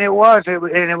it was.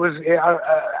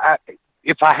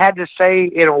 If I had to say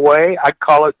in a way, I'd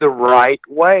call it the right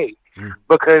way,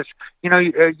 because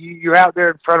you're out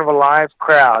there in front of a live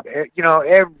crowd,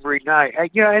 every night,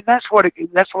 and that's what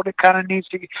it kind of needs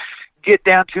to get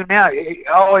down to now.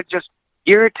 It just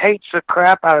irritates the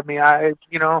crap out of me. I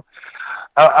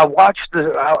watch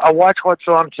what's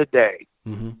on today,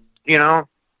 and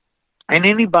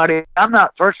anybody.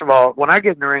 First of all, when I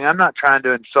get in the ring, I'm not trying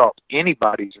to insult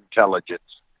anybody's intelligence,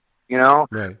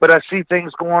 Right. But I see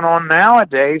things going on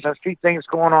nowadays.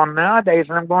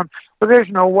 And I'm going, well, there's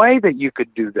no way that you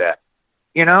could do that.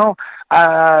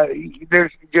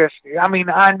 There's just,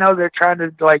 I know they're trying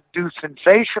to do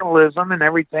sensationalism and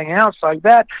everything else like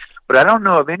that, but I don't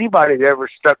know if anybody that ever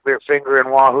stuck their finger in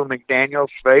Wahoo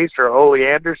McDaniel's face or Ole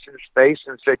Anderson's face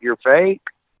and said, "You're fake."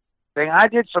 I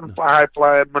did some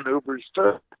high-flying maneuvers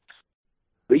too,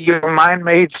 but your mind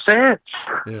made sense.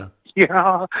 Yeah.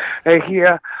 But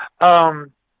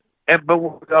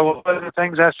a lot of the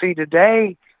things I see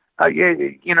today,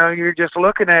 you're just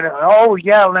looking at it. Oh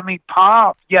yeah, let me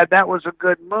pop. Yeah, that was a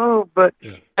good move, but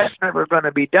that's never going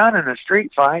to be done in a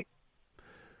street fight.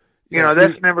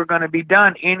 That's never going to be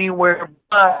done anywhere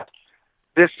but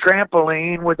this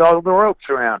trampoline with all the ropes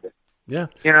around it. Yeah.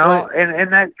 Right.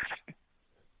 And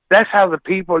that's how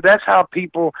people,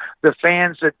 the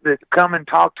fans that come and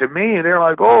talk to me, they're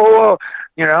like, well,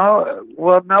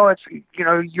 no, it's,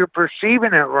 you're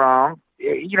perceiving it wrong,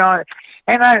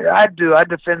 and I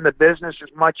defend the business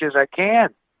as much as I can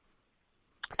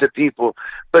to people,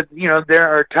 but,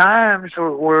 there are times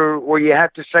where you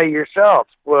have to say yourself,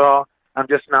 well, I'm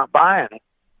just not buying it.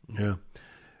 Yeah.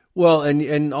 Well,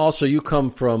 and also you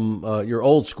come from your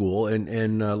old school,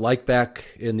 and like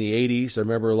back in the 80s, I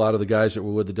remember a lot of the guys that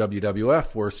were with the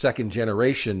WWF were second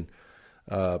generation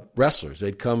wrestlers.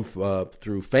 They'd come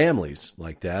through families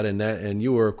like that, and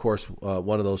you were, of course,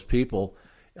 one of those people,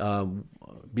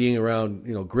 being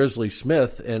around Grizzly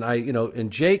Smith, and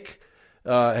and Jake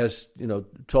has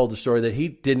told the story that he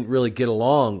didn't really get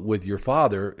along with your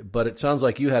father, but it sounds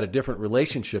like you had a different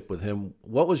relationship with him.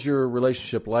 What was your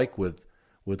relationship like with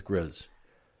Grizz?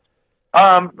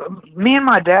 Me and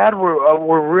my dad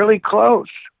were really close.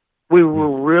 We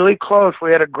were really close.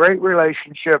 We had a great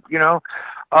relationship,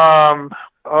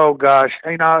 oh gosh,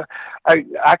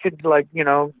 I could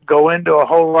go into a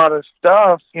whole lot of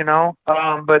stuff,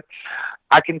 but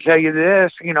I can tell you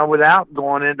this, without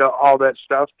going into all that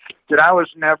stuff, that I was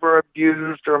never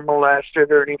abused or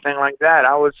molested or anything like that.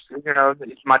 I was,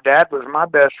 my dad was my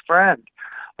best friend.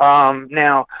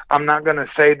 Now, I'm not going to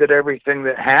say that everything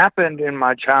that happened in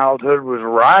my childhood was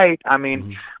right. I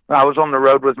mean, I was on the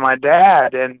road with my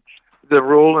dad, and the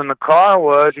rule in the car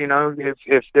was,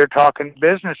 if they're talking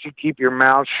business, you keep your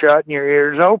mouth shut and your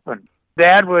ears open.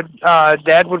 Dad would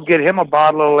get him a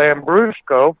bottle of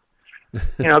Lambrusco,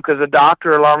 because the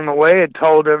doctor along the way had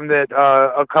told him that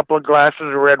a couple of glasses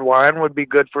of red wine would be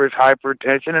good for his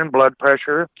hypertension and blood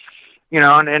pressure,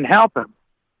 and help him.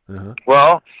 Uh-huh.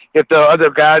 Well, if the other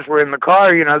guys were in the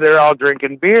car, they're all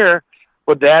drinking beer.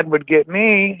 Well, Dad would get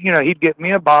me, he'd get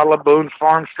me a bottle of Boone's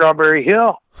Farm Strawberry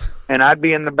Hill. And I'd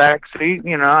be in the back seat,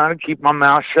 I'd keep my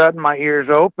mouth shut and my ears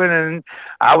open, and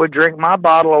I would drink my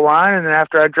bottle of wine. And then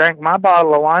after I drank my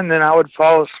bottle of wine, then I would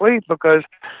fall asleep because,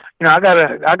 I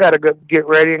gotta go get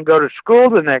ready and go to school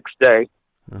the next day.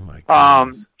 Oh my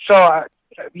goodness.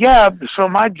 So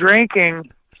my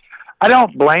drinking, I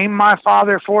don't blame my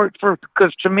father for it,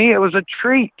 because to me it was a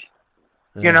treat,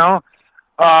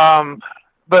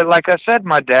 But like I said,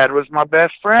 my dad was my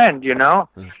best friend,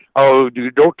 Oh,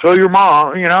 dude, don't tell your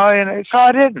mom, and so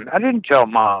I didn't tell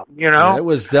Mom, Yeah, it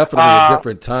was definitely a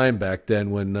different time back then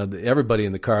when everybody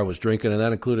in the car was drinking, and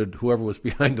that included whoever was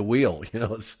behind the wheel,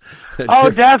 It's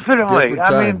definitely. Different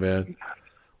time, man.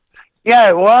 Yeah,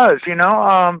 it was,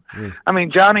 I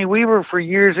mean, Johnny Weaver for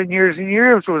years and years and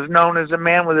years was known as a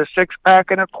man with a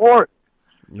 6-pack and a quart.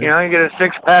 Yeah. You get a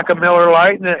 6-pack of Miller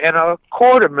Lite and a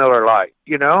quart of Miller Lite,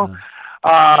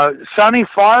 Sonny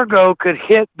Fargo could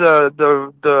hit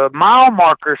the mile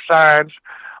marker signs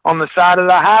on the side of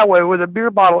the highway with a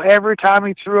beer bottle every time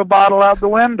he threw a bottle out the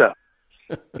window.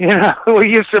 We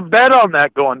used to bet on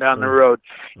that going down the road.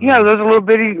 Those little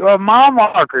bitty mile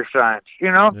marker signs,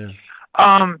 Yeah.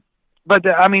 But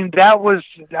that was,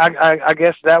 I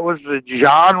guess that was the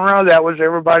genre. That was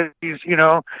everybody's,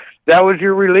 that was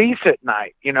your release at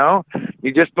night. You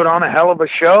just put on a hell of a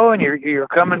show, and you're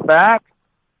coming back.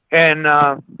 And,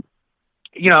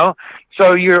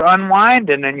 so you're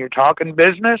unwinding and you're talking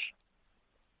business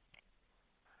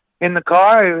in the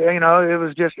car. It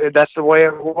was just, that's the way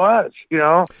it was,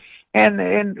 and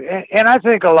I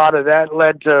think a lot of that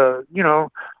led to,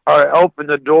 or opened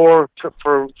the door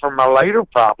for my later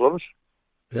problems.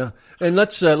 Yeah. And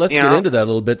let's get into that a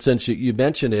little bit since you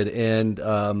mentioned it. And,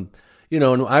 and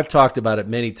I've talked about it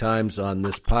many times on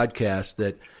this podcast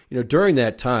that, during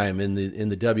that time in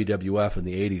the WWF in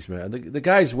the 80s, man, the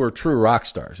guys were true rock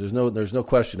stars. There's no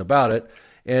question about it.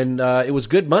 And it was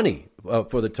good money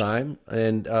for the time.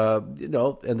 And,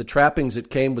 and the trappings that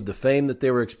came with the fame that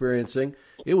they were experiencing,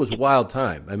 it was a wild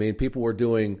time. I mean, people were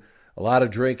doing a lot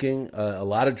of drinking, a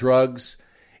lot of drugs,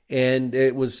 and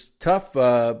it was tough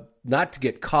not to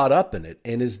get caught up in it.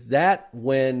 And is that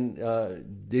when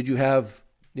did you have,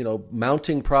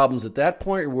 mounting problems at that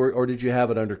point, or did you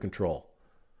have it under control?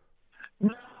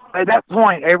 At that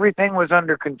point, everything was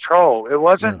under control. It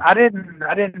wasn't. Yeah.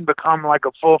 I didn't become like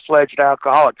a full-fledged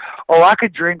alcoholic. Oh, I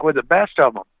could drink with the best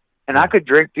of them, and I could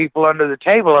drink people under the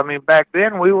table. I mean, back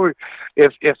then we were,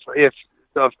 if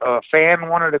a fan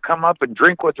wanted to come up and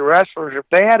drink with the wrestlers, if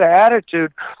they had an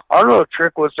attitude, our little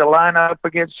trick was to line up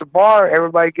against the bar.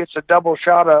 Everybody gets a double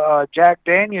shot of Jack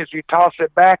Daniels. You toss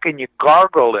it back and you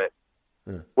gargle it.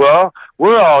 Yeah. Well,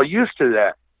 we're all used to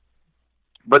that.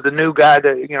 But the new guy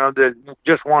that, that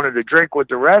just wanted to drink with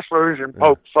the wrestlers and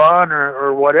poke fun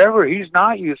or whatever, he's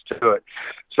not used to it.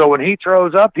 So when he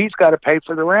throws up, he's got to pay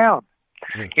for the round,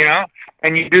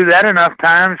 and you do that enough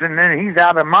times and then he's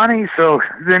out of money. So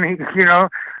then he,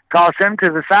 toss him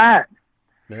to the side.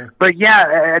 Yeah. But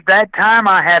yeah, at that time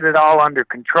I had it all under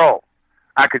control.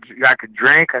 I could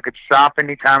drink, I could stop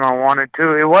anytime I wanted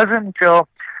to. It wasn't until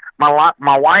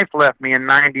my wife left me in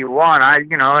 91.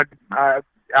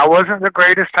 I wasn't the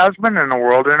greatest husband in the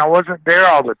world, and I wasn't there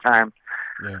all the time.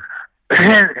 Yeah.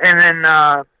 and then,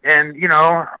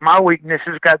 my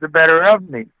weaknesses got the better of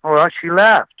me. Well, she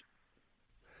left.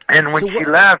 And when she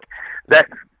left, that's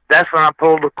when I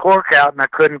pulled the cork out and I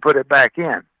couldn't put it back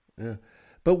in. Yeah.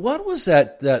 But what was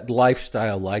that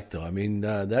lifestyle like, though? I mean,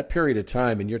 that period of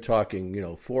time, and you're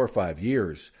talking, 4 or 5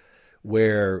 years,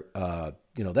 where,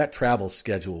 that travel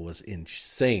schedule was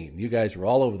insane. You guys were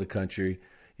all over the country.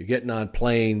 You're getting on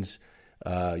planes.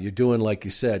 You're doing, like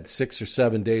you said, 6 or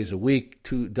 7 days a week,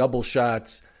 2 double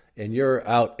shots, and you're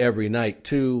out every night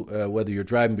too, whether you're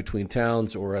driving between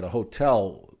towns or at a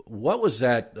hotel. What was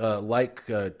that like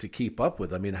to keep up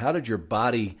with? I mean, how did your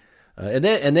body? And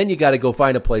then you got to go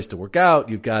find a place to work out.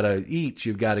 You've got to eat.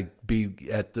 You've got to be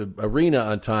at the arena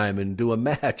on time and do a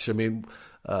match. I mean,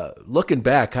 Looking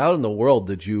back, how in the world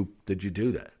did you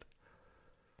do that?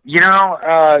 You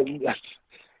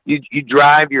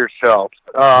drive yourself.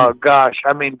 Gosh,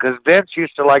 I mean, because Vince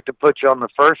used to like to put you on the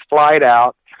first flight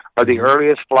out or the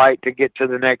earliest flight to get to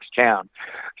the next town.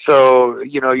 So,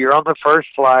 you're on the first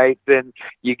flight, then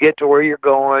you get to where you're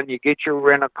going, you get your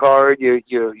rent-a-car, you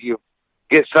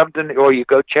get something, or you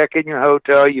go check in your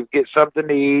hotel, you get something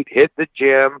to eat, hit the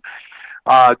gym,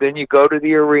 then you go to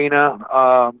the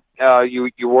arena,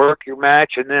 you work your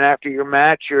match, and then after your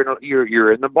match,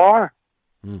 you're in the bar,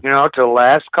 till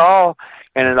last call,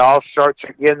 and it all starts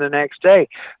again the next day.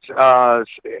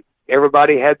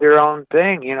 Everybody had their own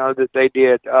thing, that they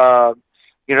did, to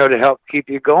help keep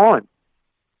you going.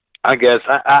 I guess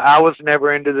I was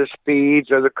never into the speeds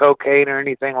or the cocaine or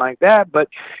anything like that. But,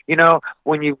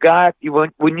 when you got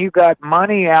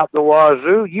money out the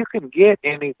wazoo, you can get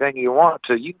anything you want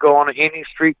to. You can go on any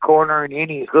street corner in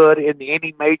any hood in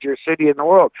any major city in the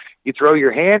world. You throw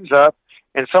your hands up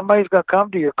and somebody's going to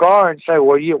come to your car and say,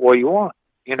 what do you want?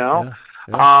 Yeah.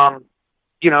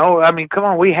 I mean, come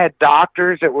on, we had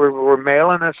doctors that were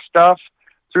mailing us stuff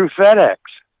through FedEx.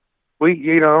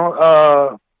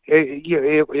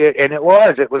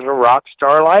 It was a rock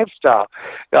star lifestyle.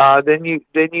 Then you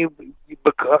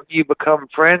become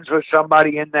friends with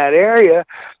somebody in that area.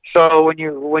 So when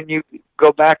you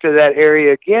go back to that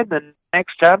area again, the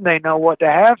next time they know what to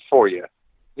have for you.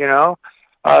 So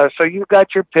you've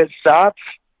got your pit stops.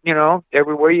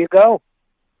 Everywhere you go,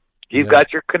 you've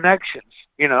got your connections.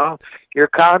 Your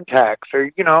contacts,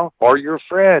 or your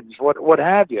friends, what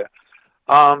have you.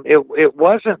 It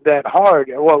wasn't that hard.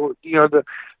 Well,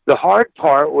 the hard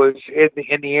part was in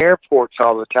the airports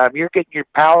all the time. You're getting your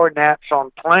power naps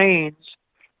on planes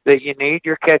that you need.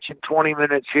 You're catching 20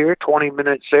 minutes here, 20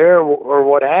 minutes there, or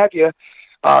what have you.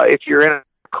 If you're in a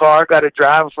car, got to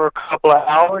drive for a couple of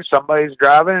hours, somebody's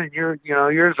driving, and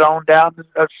you're zoned out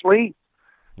asleep.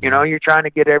 You're trying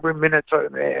to get every minute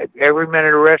of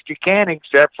rest you can,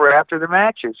 except for after the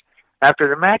matches. After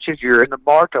the matches, you're in the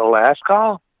bar till last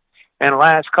call. And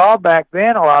last call back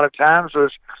then, a lot of times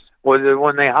was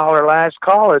when they holler last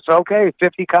call, it's okay,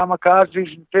 50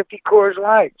 kamikazes and 50 Coors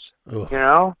Lights. Ooh.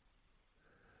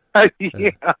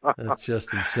 That's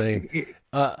just insane.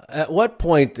 At what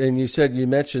point? And you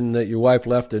mentioned that your wife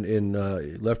left you in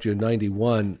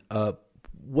 '91.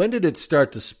 When did it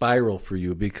start to spiral for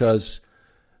you? Because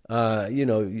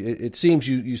it seems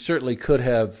you certainly could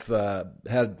have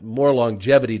had more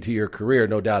longevity to your career,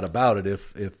 no doubt about it,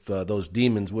 if those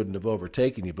demons wouldn't have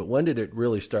overtaken you. But when did it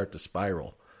really start to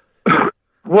spiral?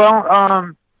 Well,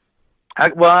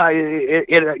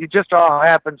 it just all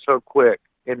happened so quick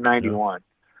in '91.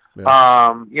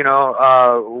 Yeah.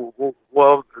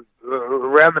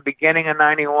 Around the beginning of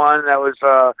 '91, that was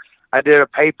I did a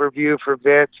pay-per-view for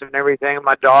Vince and everything.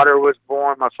 My daughter was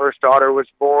born. My first daughter was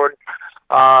born.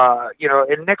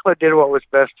 And Nicola did what was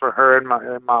best for her and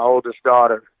my oldest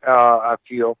daughter, I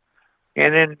feel.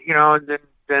 And then,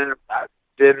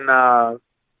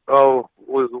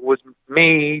 with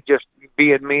me just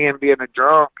being me and being a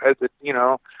drunk,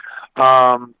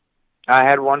 I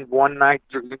had one night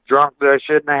drunk that I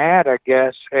shouldn't have had, I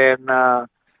guess, and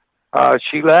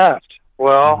she left.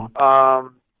 Well,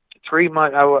 3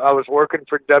 months. I was working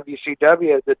for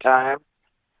WCW at the time.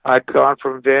 I'd gone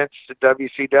from Vince to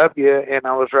WCW, and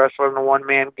I was wrestling a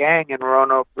one-man gang in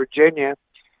Roanoke, Virginia.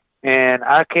 And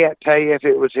I can't tell you if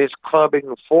it was his clubbing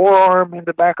the forearm in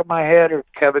the back of my head or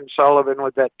Kevin Sullivan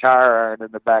with that tire iron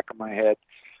in the back of my head.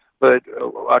 But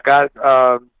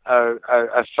I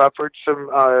suffered some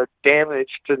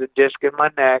damage to the disc in my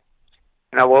neck,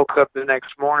 and I woke up the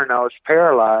next morning. I was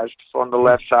paralyzed on the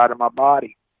left side of my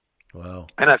body. Wow.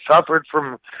 And I suffered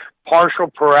from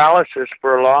partial paralysis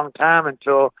for a long time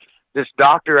until this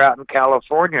doctor out in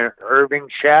California, Irving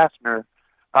Schaffner,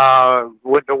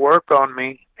 went to work on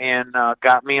me and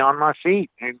got me on my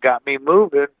feet and got me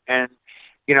moving. And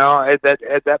at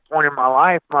that point in my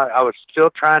life, I was still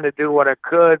trying to do what I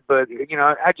could, but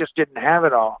I just didn't have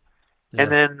it all. Yeah.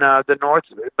 And then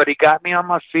but he got me on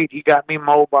my feet. He got me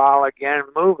mobile again,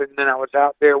 moving. Then I was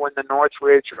out there when the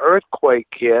Northridge earthquake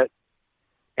hit.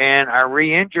 And I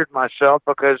re-injured myself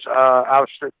because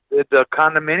the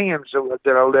condominiums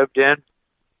that I lived in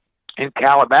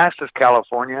Calabasas,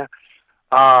 California,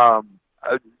 they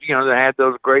had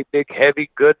those great big heavy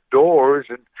good doors,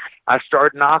 and I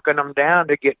started knocking them down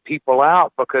to get people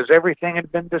out because everything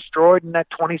had been destroyed in that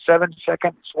 27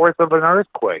 seconds worth of an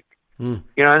earthquake. And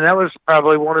that was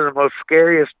probably one of the most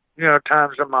scariest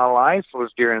times of my life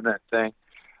was during that thing.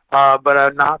 But I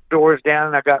knocked doors down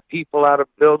and I got people out of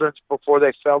buildings before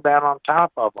they fell down on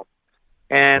top of them.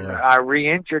 And I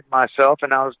re-injured myself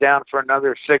and I was down for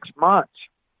another 6 months.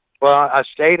 Well, I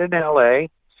stayed in L.A.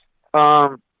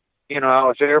 You know, I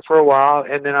was there for a while,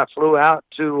 and then I flew out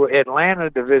to Atlanta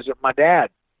to visit my dad.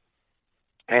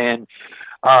 And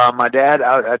my dad,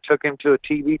 I took him to a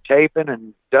TV taping,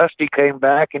 and Dusty came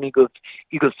back, and he goes,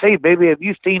 "Hey, baby, have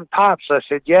you seen Pops?" I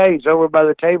said, "Yeah, he's over by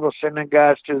the table sending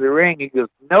guys to the ring." He goes,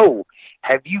 "No,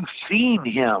 have you seen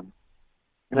him?"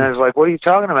 And I was like, "What are you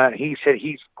talking about?" He said,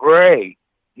 "He's gray."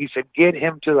 He said, "Get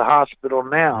him to the hospital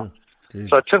now."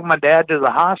 So I took my dad to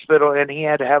the hospital, and he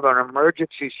had to have an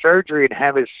emergency surgery and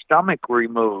have his stomach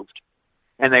removed.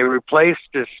 And they replaced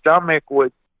his stomach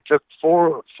with, took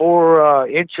four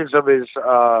inches of his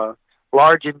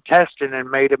large intestine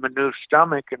and made him a new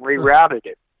stomach and rerouted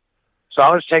it. So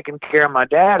I was taking care of my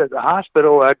dad at the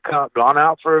hospital. I'd gone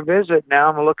out for a visit. Now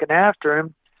I'm looking after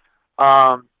him.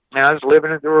 And I was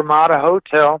living at the Ramada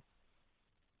Hotel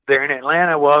there in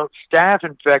Atlanta. Well, staph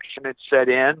infection had set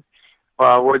in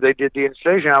where they did the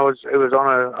incision. It was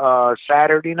on a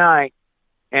Saturday night,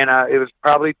 and it was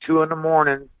probably 2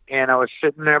 a.m, and I was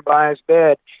sitting there by his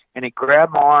bed, and he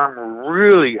grabbed my arm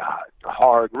really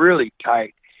hard, really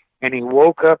tight, and he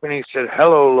woke up and he said,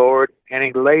 "Hello, Lord," and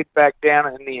he laid back down,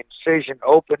 and the incision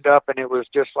opened up, and it was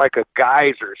just like a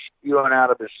geyser spewing out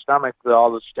of his stomach with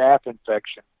all the staph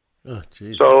infection. Oh,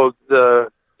 Jesus. So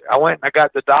I went and I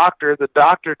got the doctor. The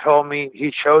doctor told me,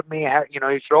 he showed me how, he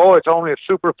said, "Oh, it's only a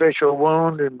superficial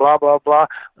wound," and blah, blah, blah.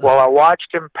 Well, I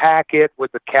watched him pack it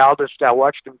with the Caldestat. I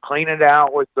watched him clean it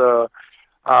out with the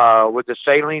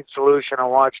saline solution. I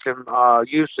watched him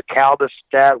use the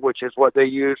Caldestat, which is what they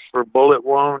use for bullet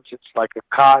wounds. It's like a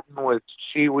cotton with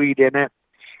seaweed in it.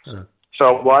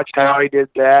 So I watched how he did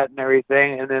that and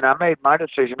everything, and then I made my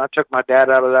decision. I took my dad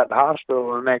out of that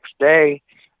hospital the next day.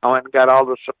 I went and got all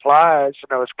the supplies,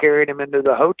 and I was carrying him into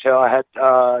the hotel. I had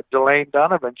Delane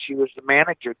Donovan. She was the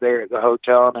manager there at the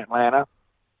hotel in Atlanta.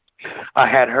 I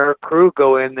had her crew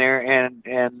go in there and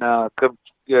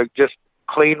just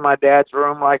clean my dad's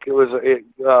room like it was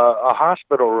a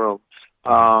hospital room.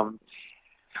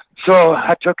 So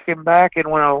I took him back, and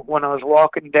when I was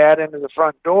walking Dad into the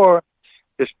front door,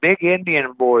 this big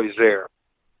Indian boy's there,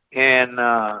 and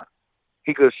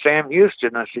he goes, "Sam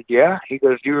Houston." I said, "Yeah." He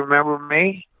goes, "Do you remember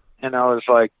me?" And I was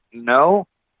like, "No."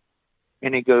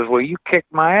 And he goes, "Well, you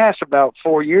kicked my ass about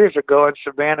 4 years ago in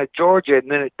Savannah, Georgia." And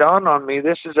then it dawned on me,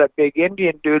 this is that big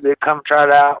Indian dude that come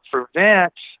tried out for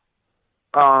Vince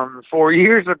 4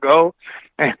 years ago,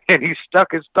 and he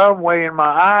stuck his thumb way in my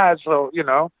eye. So,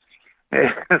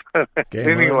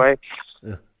 anyway.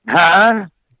 Huh?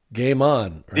 Game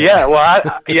on. Right? Yeah, well,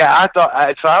 I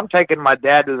thought, so I'm taking my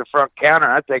dad to the front counter.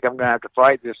 I think I'm going to have to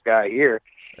fight this guy here.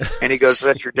 And he goes,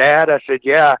 "That's your dad?" I said,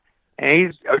 "Yeah."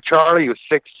 And Charlie was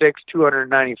 6'6",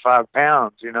 295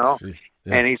 pounds, Yeah.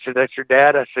 And he said, "That's your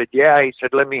dad?" I said, "Yeah." He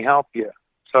said, "Let me help you."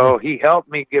 So he helped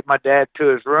me get my dad to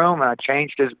his room, and I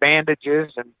changed his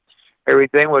bandages and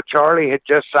everything. Well, Charlie had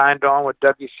just signed on with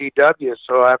WCW,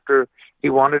 so after he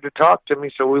wanted to talk to me,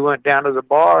 so we went down to the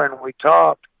bar and we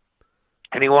talked,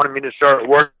 and he wanted me to start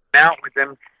working out with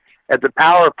him at the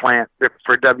power plant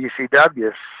for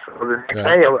WCW. So the next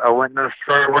day I went and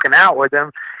started working out with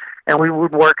him, and we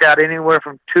would work out anywhere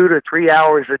from 2 to 3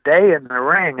 hours a day in the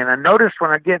ring. And I noticed when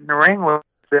I get in the ring with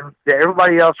them, that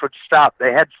everybody else would stop.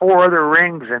 They had 4 other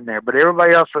rings in there, but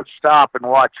everybody else would stop and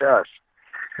watch us.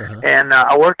 And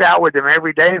I worked out with him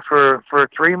every day for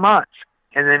 3 months.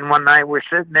 And then one night we're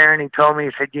sitting there, and he told me,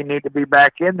 he said, "You need to be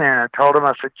back in there." And I told him,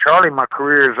 I said, "Charlie, my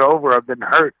career is over. I've been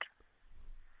hurt."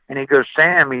 And he goes,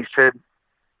 "Sam," he said,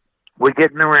 "we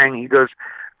get in the ring." He goes,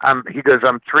 I'm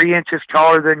 3 inches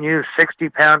taller than you, 60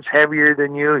 pounds heavier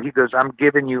than you. He goes, "I'm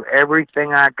giving you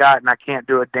everything I got, and I can't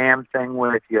do a damn thing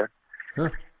with you."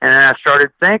 And then I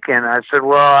started thinking. I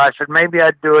said, maybe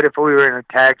I'd do it if we were in a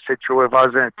tag situation, if I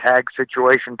was in a tag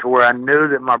situation to where I knew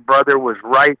that my brother was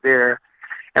right there.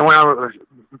 And when I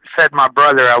said my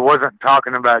brother, I wasn't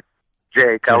talking about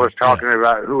Jake. I was talking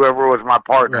about whoever was my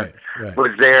partner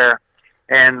was there.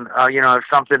 And, if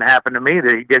something happened to me,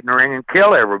 that he'd get in the ring and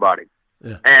kill everybody.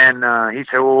 Yeah. And he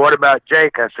said, "Well, what about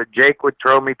Jake?" I said, "Jake would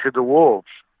throw me to the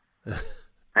wolves."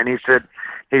 And he said,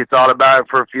 he thought about it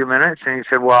for a few minutes, and he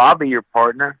said, "Well, I'll be your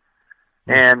partner."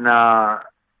 And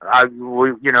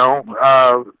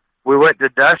we went to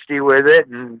Dusty with it,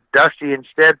 and Dusty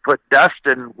instead put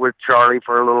Dustin with Charlie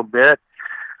for a little bit.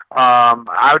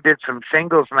 I did some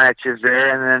singles matches there,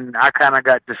 and then I kind of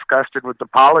got disgusted with the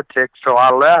politics, so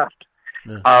I left.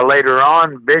 Later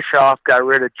on, Bischoff got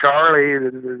rid of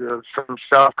Charlie. Some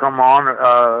stuff come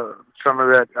on, some of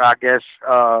that, I guess,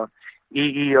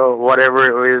 EE or whatever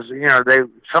it was.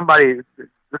 Somebody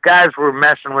the guys were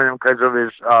messing with him because of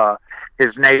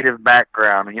his native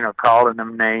background, you know, calling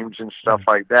them names and stuff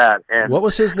like that. And what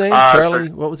was his name? Charlie?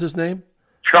 What was his name?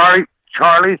 Charlie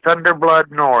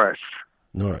Thunderblood Norris.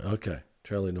 Okay.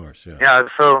 Charlie Norris, yeah. Yeah,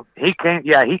 so he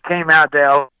came out to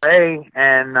L.A.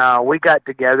 and we got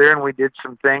together and we did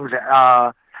some things.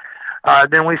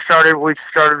 Then we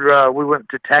went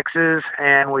to Texas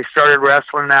and we started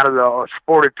wrestling out of the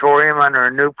Sportatorium under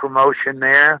a new promotion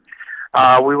there.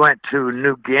 We went to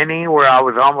New Guinea where I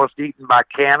was almost eaten by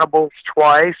cannibals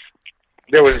twice.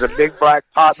 There was a big black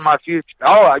pot in my future.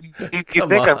 Oh, you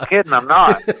think I'm kidding? I'm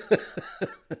not.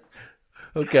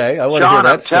 Okay, I want to hear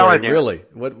that story. Really?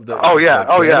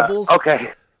 Cannibals?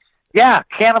 Okay. Yeah,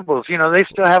 cannibals. You know, they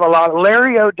still have a lot of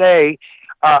Larry O'Day.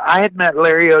 I had met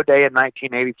Larry O'Day in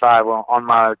 1985 on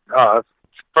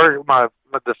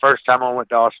the first time I went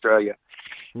to Australia.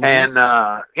 Mm-hmm. And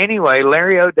anyway,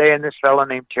 Larry O'Day and this fellow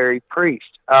named Terry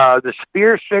Priest. The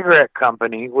Spear Cigarette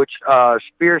Company, which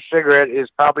Spear Cigarette is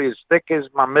probably as thick as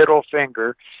my middle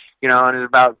finger, you know, and is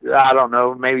about, I don't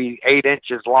know, maybe 8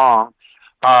 inches long.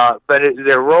 But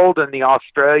they're rolled in the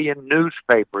Australian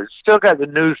newspapers. Still got the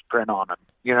newsprint on them,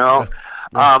 you know.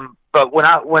 But when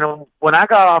I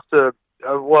got off the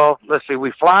let's see,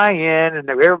 we fly in and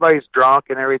everybody's drunk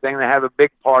and everything. They have a big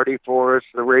party for us,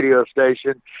 the radio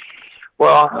station.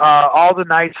 Well, all the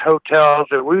nice hotels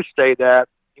that we stayed at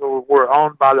were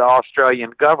owned by the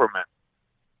Australian government.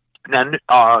 Now,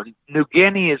 New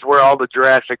Guinea is where all the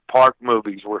Jurassic Park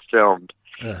movies were filmed.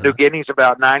 New Guinea's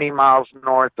about 90 miles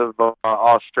north of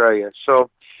Australia.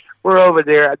 So we're over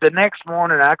there. The next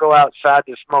morning, I go outside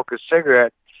to smoke a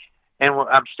cigarette, and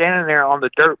I'm standing there on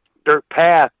the dirt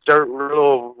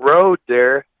little road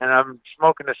there, and I'm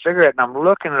smoking a cigarette, and I'm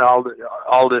looking at all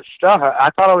this stuff. I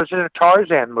thought I was in a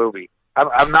Tarzan movie.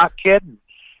 I'm not kidding.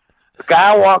 The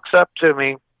guy walks up to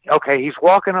me. Okay, he's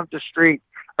walking up the street,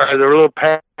 or the little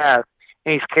path, and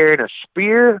he's carrying a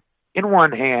spear in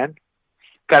one hand,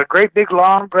 got a great big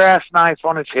long grass knife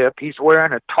on his hip. He's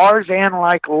wearing a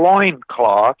Tarzan-like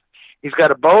loincloth. He's got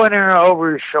a bow and arrow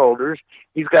over his shoulders.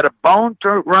 He's got a bone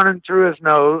running through his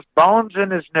nose, bones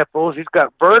in his nipples. He's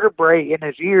got vertebrae in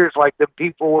his ears like the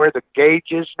people wear the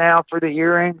gauges now for the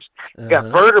earrings. He's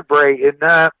got vertebrae in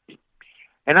that.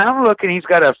 And I'm looking, he's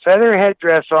got a feather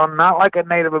headdress on, not like a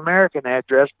Native American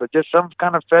headdress, but just some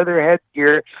kind of feather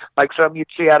headgear like something you'd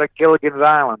see out of Gilligan's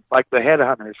Island, like the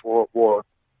headhunters wore.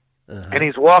 And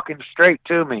he's walking straight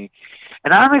to me.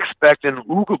 And I'm expecting,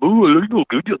 you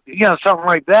know, something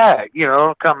like that, you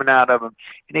know, coming out of him.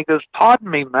 And he goes, "Pardon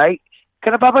me, mate,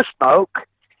 can I have a smoke?"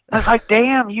 I was like,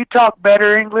 damn, you talk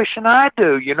better English than I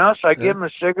do, you know? So I give him a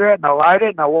cigarette, and I light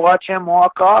it, and I watch him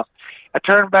walk off. I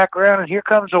turn back around, and here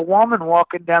comes a woman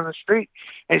walking down the street,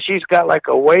 and she's got like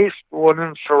a waist, one of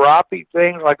them serape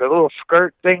things, like a little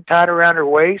skirt thing tied around her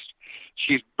waist.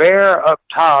 She's bare up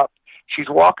top. She's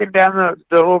walking down the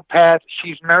little path.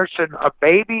 She's nursing a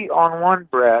baby on one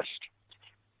breast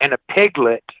and a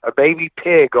piglet, a baby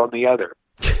pig, on the other.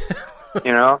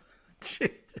 You know?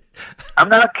 I'm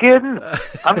not kidding.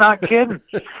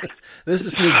 This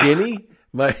is New Guinea?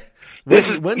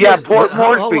 Port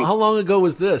Moresby. How long ago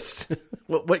was this?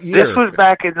 What year? This was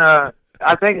back in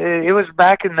I think it was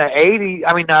back in the 80s.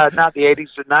 I mean, not the 80s,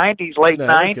 the 90s, late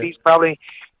 90s, probably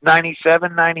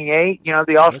 97, 98. You know,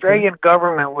 the Australian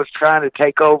government was trying to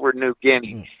take over New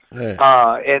Guinea.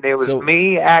 And it was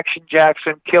me, Action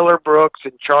Jackson, Killer Brooks,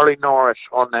 and Charlie Norris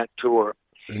on that tour.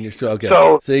 And you're still, okay.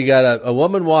 So you got a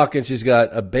woman walking. She's got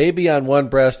a baby on one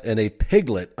breast and a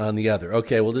piglet on the other.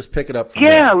 Okay, we'll just pick it up from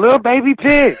there. Little baby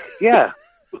pig. Yeah,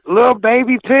 little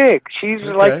baby pig. She's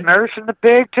like nursing the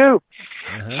pig, too.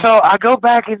 So I go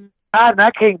back inside, and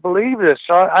I can't believe this.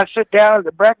 So I sit down at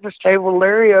the breakfast table.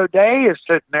 Larry O'Day is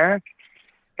sitting there,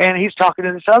 and he's talking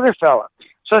to this other fella.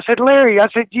 So I said, Larry,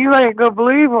 you ain't going to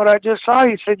believe what I just saw.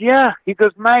 He said, yeah. He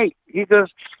goes, mate. He goes,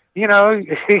 you know,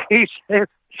 he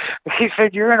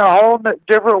said, you're in a whole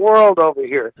different world over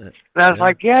here. And I was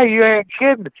like, yeah, you ain't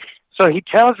kidding. So he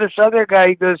tells this other guy,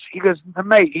 he goes,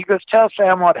 mate, tell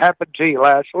Sam what happened to you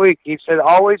last week. He said,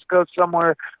 always go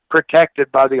somewhere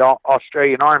protected by the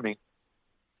Australian Army.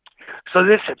 So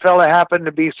this fella happened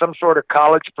to be some sort of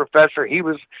college professor. He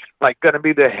was like going to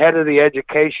be the head of the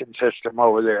education system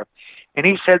over there. And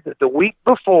he said that the week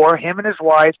before, him and his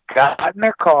wife got in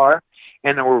their car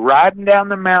and they were riding down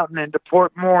the mountain into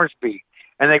Port Moresby.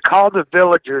 And they called the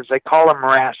villagers, they call them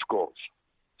rascals.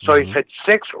 So he said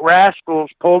 6 rascals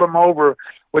pulled them over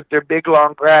with their big,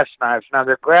 long grass knives. Now,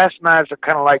 their grass knives are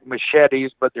kind of like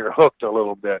machetes, but they're hooked a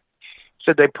little bit.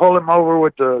 So they pull him over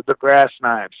with the grass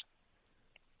knives.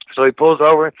 So he pulls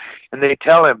over, and they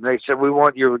tell him, they said, we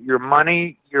want your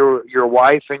money, your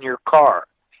wife, and your car.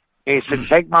 And he said,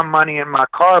 take my money in my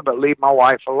car, but leave my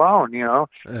wife alone, you know.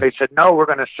 They said, no, we're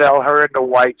going to sell her into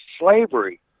white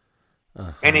slavery.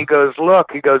 And he goes,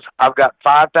 look, I've got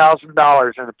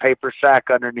 $5,000 in a paper sack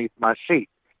underneath my seat.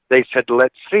 They said,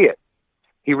 let's see it.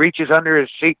 He reaches under his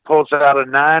seat, pulls out a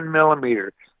 9mm,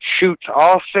 shoots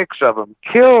all 6 of them,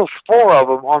 kills 4 of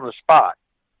them on the spot.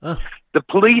 The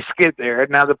police get there.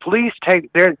 Now the police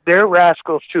they're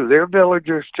rascals too. They're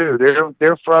villagers too.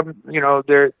 They're from, you know,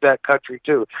 they're that country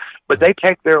too. But they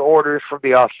take their orders from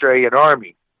the Australian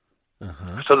Army.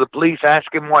 So the police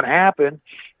ask him what happened,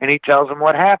 and he tells them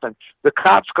what happened. The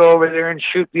cops go over there and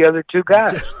shoot the other 2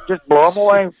 guys. Just blow them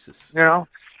away, you know.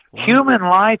 Wow. Human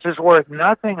life is worth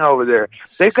nothing over there.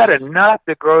 They've got a nut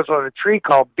that grows on a tree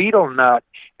called beetle nut,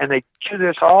 and they chew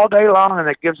this all day long, and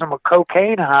it gives them a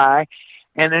cocaine high.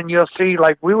 And then you'll see,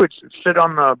 like, we would sit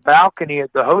on the balcony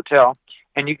at the hotel,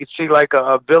 and you could see, like,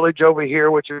 a village over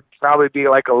here, which would probably be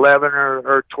like 11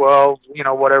 or 12, you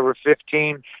know, whatever,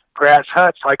 15 grass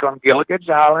huts, like on Gilligan's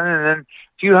Island. And then a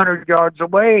few hundred yards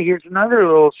away, here's another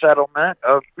little settlement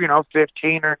of, you know,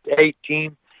 15 or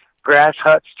 18 grass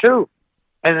huts, too.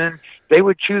 And then they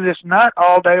would chew this nut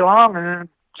all day long, and then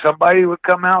somebody would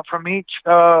come out from each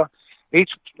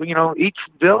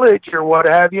village or what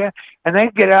have you, and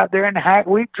they'd get out there and hack.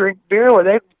 We'd drink beer, or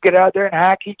they'd get out there and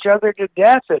hack each other to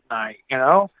death at night. You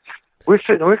know, we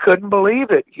couldn't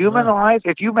believe it. Human life.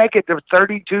 If you make it to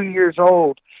 32 years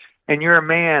old and you're a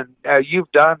man,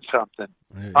 you've done something.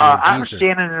 I'm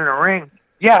standing in a ring.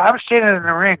 Yeah, I'm standing in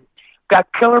a ring.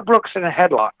 Got Killer Brooks in a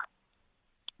headlock.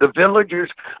 The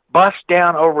villagers bust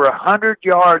down over 100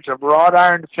 yards of wrought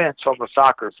iron fence on the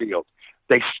soccer field.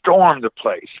 They stormed the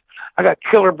place. I got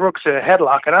Killer Brooks in a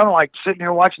headlock, and I'm like sitting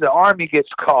here watching the Army gets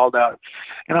called out.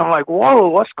 And I'm like, whoa,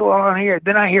 what's going on here?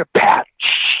 Then I hear, pat,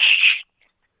 shh.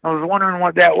 I was wondering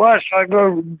what that was, so I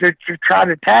go to try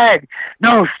to tag.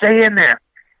 No, stay in there.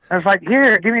 I was like,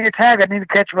 here, give me a tag. I need to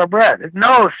catch my breath.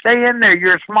 No, stay in there.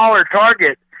 You're a smaller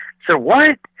target. I said,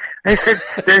 what? They said,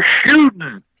 they're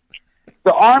shooting.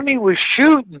 The Army was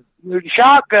shooting with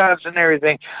shotguns and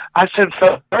everything. I said,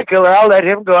 so Killer, I'll let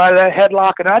him go out of that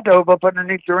headlock, and I dove up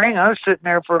underneath the ring. I was sitting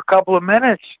there for a couple of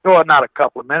minutes. Well, not a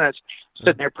couple of minutes.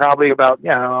 Sitting there probably about,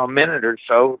 a minute or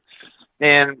so,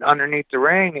 and underneath the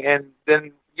ring. And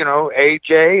then,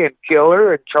 AJ and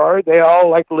Killer and Charlie, they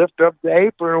all, like, lift up the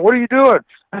apron. What are you doing?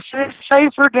 I said, it's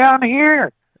safer down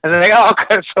here. And then they all,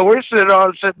 so we're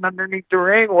sitting underneath the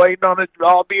ring waiting on it to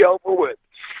all be over with,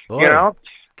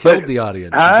 Killed the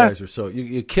audience. You guys were so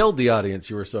you killed the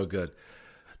audience. You were so good.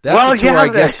 That's a tour, I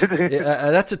guess.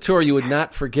 That's a tour you would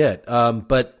not forget.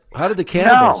 But how did the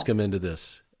Cannibals come into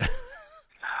this?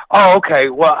 Oh, okay.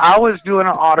 Well, I was doing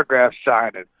an autograph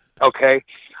signing. Okay,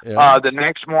 the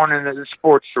next morning at the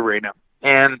sports arena,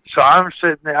 and so I'm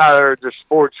sitting there at the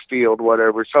sports field,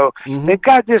 whatever. So they've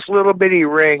got this little bitty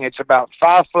ring. It's about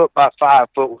 5 foot by 5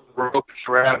 foot with ropes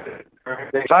around it.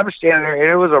 So I'm standing there,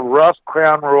 and it was a rough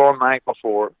Crown Royal night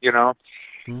before, So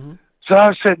I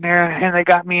was sitting there, and they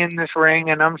got me in this ring,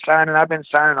 and I'm signing. I've been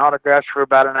signing autographs for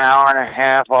about an hour and a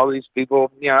half. All these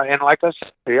people, and like I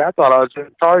said, I thought I was in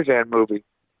a Tarzan movie.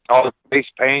 All the face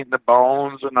paint, the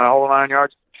bones, and the whole 9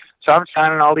 yards. So I'm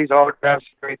signing all these autographs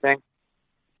and everything.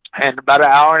 And about an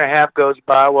hour and a half goes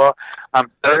by. Well, I'm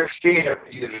thirsty. I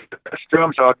use the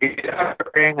restroom, so I'll get out of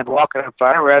the ring and walk in and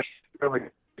find a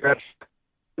restroom.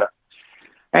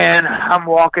 And I'm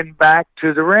walking back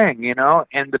to the ring,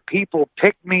 and the people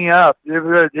picked me up.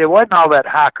 It wasn't all that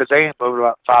high because they ain't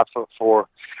about 5'4",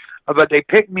 but they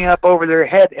picked me up over their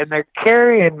head, and they're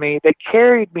carrying me. They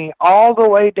carried me all the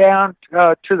way down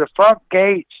to the front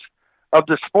gates of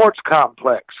the sports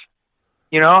complex,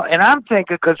 And I'm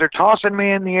thinking, because they're tossing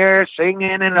me in the air,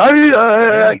 singing, and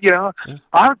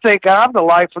I'm thinking I'm the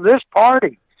life of this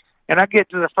party. And I get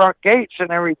to the front gates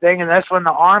and everything, and that's when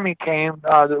the Army came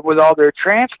with all their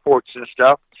transports and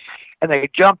stuff. And they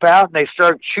jump out, and they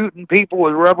start shooting people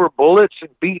with rubber bullets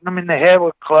and beating them in the head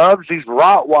with clubs. These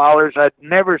Rottweilers, I'd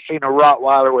never seen a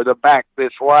Rottweiler with a back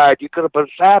this wide. You could have put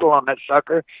a saddle on that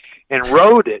sucker and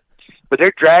rode it. But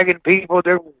they're dragging people.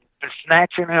 They're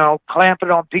snatching,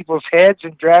 clamping on people's heads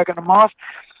and dragging them off.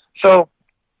 So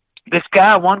this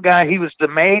guy, one guy, he was the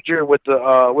major with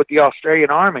the Australian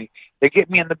Army. They get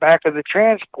me in the back of the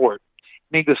transport.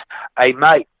 And he goes, hey,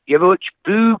 mate, you ever watch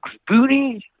Bugs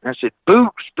Bunny? I said,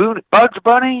 Bugs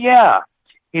Bunny? Yeah.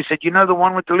 He said, the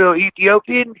one with the little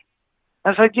Ethiopian?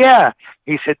 I said, yeah.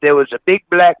 He said, there was a big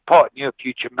black pot in your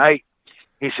future, mate.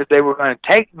 He said, they were going to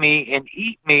take me and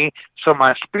eat me so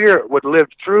my spirit would live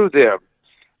through them.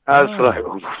 I was like,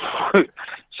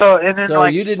 so, and then so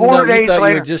you didn't know, you thought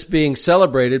later, you were just being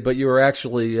celebrated, but you were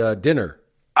actually dinner.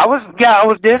 I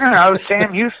was dinner. I was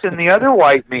Sam Houston, the other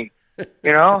white meat,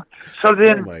 you know? So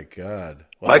then, oh my God.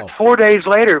 Wow. Like 4 days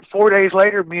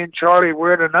later, me and Charlie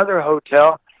were at another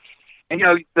hotel. And, you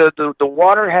know, the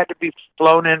water had to be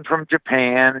flown in from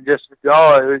Japan. And just, you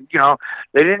know,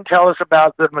 they didn't tell us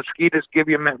about the mosquitoes give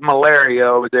you malaria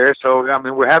over there. So, I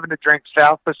mean, we're having to drink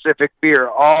South Pacific beer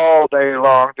all day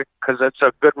long because that's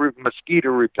a good mosquito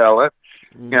repellent,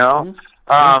 you know.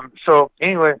 So,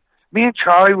 anyway, me and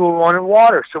Charlie were wanting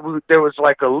water. So there was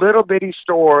like a little bitty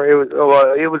store.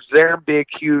 It was their big,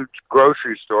 huge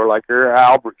grocery store, like their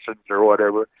Albertsons or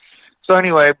whatever. So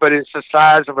anyway, but it's the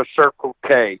size of a Circle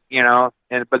K, you know,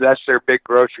 but that's their big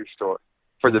grocery store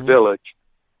for the village.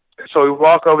 So we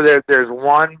walk over there. There's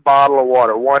one bottle of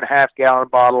water, 1/2 gallon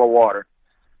bottle of water.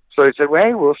 So he said, well,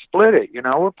 hey, we'll split it. You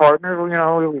know, we're partners. You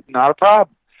know, not a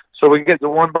problem. So we get the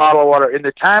one bottle of water. In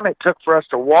the time it took for us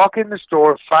to walk in the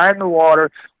store, find the water,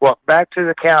 walk back to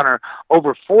the counter,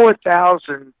 over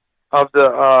 4,000 of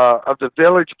the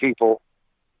village people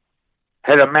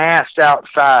had amassed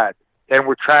outside and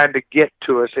were trying to get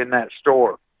to us in that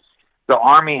store. The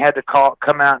Army had to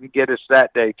come out and get us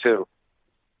that day, too.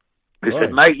 They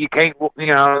said, mate, you can't, you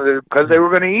know, because they were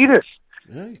going to eat us.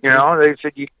 Yeah, you know, they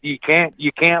said, you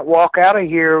can't walk out of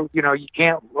here. You know, you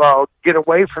can't get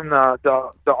away from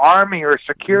the Army or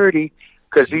security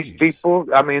because these people,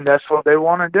 I mean, that's what they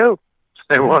want to do.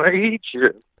 They want to eat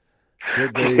you.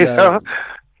 Did they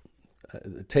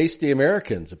taste the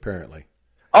Americans, apparently?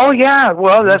 Oh, yeah.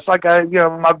 Well, that's like, you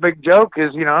know, my big joke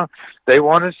is, you know, they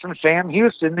wanted some Sam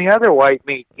Houston, the other white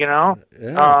meat, you know.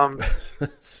 Yeah.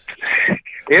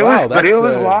 It wow,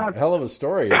 was a wild. hell of a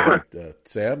story,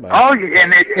 Sam.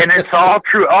 And it's all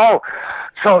true. Oh,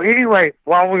 so anyway,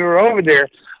 while we were over there,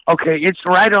 okay, it's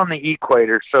right on the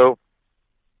equator, so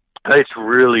it's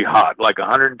really hot, like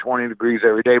 120 degrees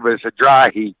every day, but it's a dry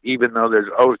heat, even though there's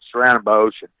surrounded by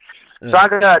ocean. So I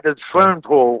got to the swimming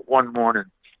pool one morning,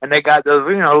 and they got those,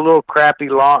 you know, little crappy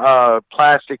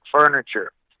plastic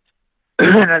furniture.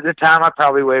 And at the time, I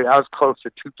was close to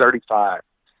 235.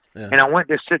 Yeah. And I went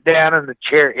to sit down in the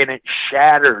chair, and it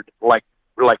shattered like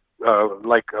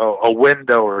a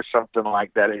window or something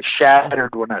like that. It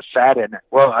shattered when I sat in it.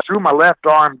 Well, I threw my left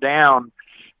arm down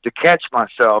to catch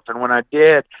myself, and when I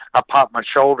did, I popped my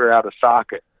shoulder out of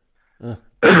socket. So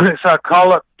I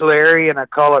call up Larry and I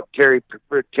call up Terry,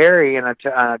 and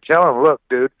I tell him, look,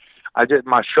 dude,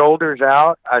 my shoulder's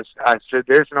out. I said,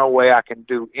 there's no way I can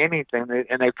do anything.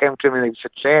 And they came to me and they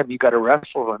said, Sam, you got to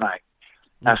wrestle tonight.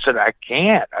 I said, I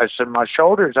can't. I said, my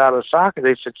shoulder's out of socket.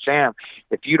 They said, Sam,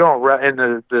 if you don't in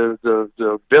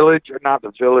the village, or not the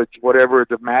village, whatever,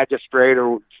 the magistrate,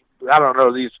 or I don't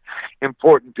know, these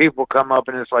important people come up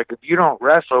and it's like, if you don't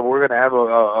wrestle, we're going to have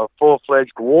a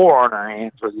full-fledged war on our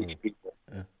hands with these people.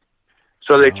 Yeah.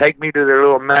 So they take me to their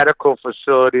little medical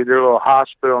facility, their little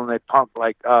hospital, and they pump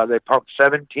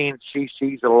 17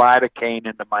 cc's of lidocaine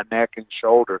into my neck and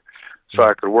shoulder so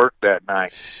I could work that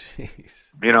night.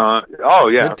 Jeez. You know, oh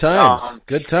yeah,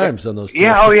 good times on those.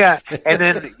 Yeah, oh yeah, and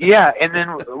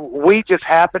then we just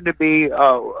happened to be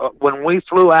when we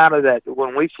flew out of that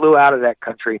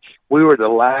country, we were the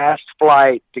last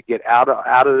flight to get out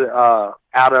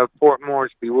of Port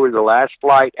Moresby. We were the last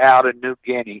flight out of New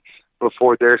Guinea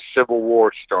before their civil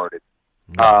war started.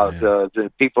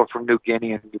 The people from New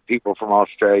Guinea and the people from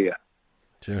Australia.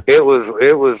 Sure. It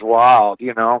was wild,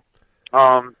 you know.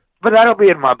 But that'll be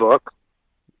in my book.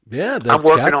 Yeah, I'm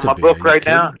working on my book right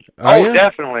now. Oh,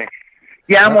 definitely.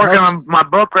 Yeah, I'm working on my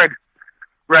book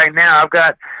right now.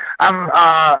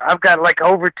 I've got like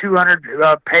over 200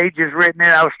 pages written in.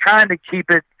 I was trying to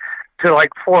keep it to like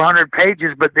 400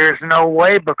 pages, but there's no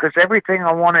way because everything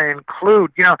I want to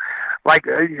include, you know, like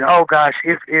oh gosh,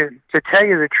 if to tell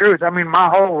you the truth, I mean, my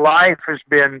whole life has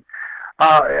been.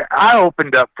 I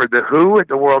opened up for the Who at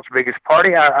the world's biggest party.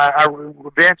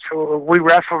 We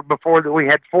wrestled we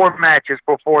had 4 matches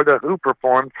before the Who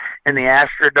performed in the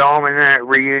Astrodome and then at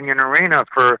Reunion Arena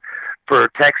for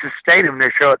Texas Stadium,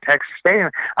 their show at Texas Stadium.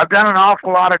 I've done an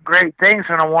awful lot of great things,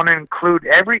 and I want to include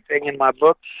everything in my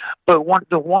book. But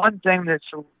the one thing that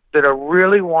I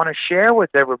really want to share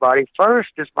with everybody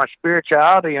first is my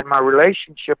spirituality and my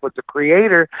relationship with the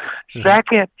Creator. Mm-hmm.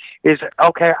 Second is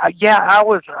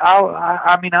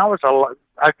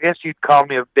I guess you'd call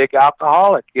me a big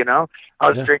alcoholic. You know, I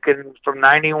was drinking from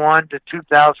 91 to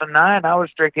 2009. I was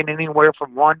drinking anywhere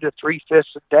from 1 to 3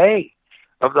 fifths a day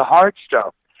of the hard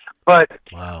stuff. But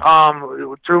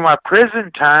through my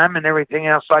prison time and everything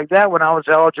else like that, when I was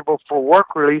eligible for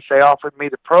work release, they offered me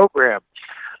the program.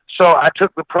 So I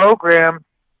took the program,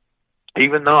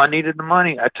 even though I needed the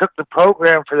money. I took the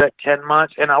program for that 10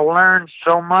 months, and I learned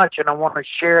so much, and I want to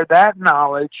share that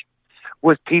knowledge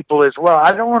with people as well.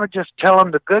 I don't want to just tell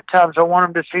them the good times. I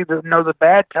want them to know the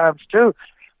bad times too.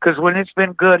 Because when it's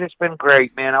been good, it's been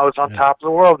great, man. I was on top of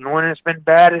the world, and when it's been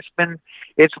bad, it's been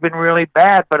really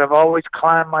bad. But I've always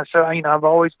climbed myself. I've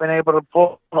always been able to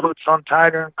pull the boots on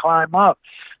tighter and climb up.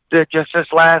 Just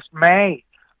this last May,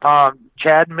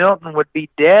 Chad Milton would be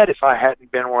dead if I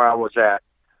hadn't been where I was at.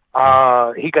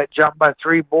 He got jumped by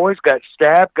 3 boys, got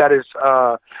stabbed, got his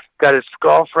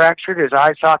skull fractured, his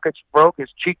eye sockets broke, his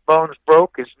cheekbones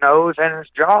broke, his nose and his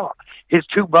jaw. His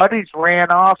 2 buddies ran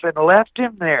off and left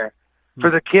him there for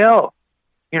the kill.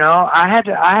 I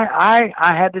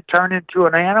had to turn into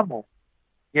an animal.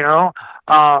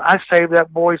 I saved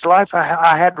that boy's life.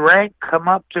 I had rank come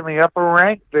up to me, upper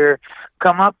rank there,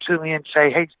 come up to me and say,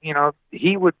 hey,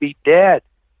 he would be dead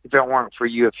if it weren't for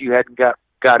you, if you hadn't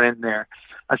got in there.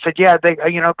 I said, yeah,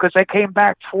 because they came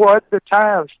back 4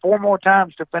 more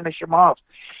times to finish him off.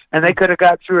 And they could have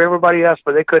got through everybody else,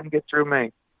 but they couldn't get through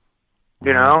me.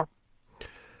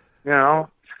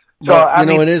 So,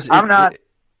 I'm not.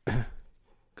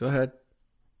 Go ahead.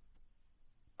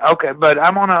 Okay, but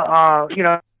I'm on a,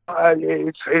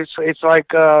 it's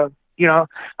like, I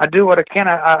do what I can.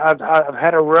 I've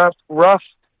had a rough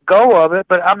go of it,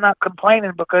 but I'm not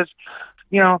complaining because,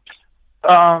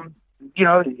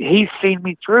 he's seen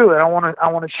me through, and I want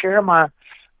to share my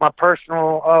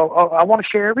personal. I want to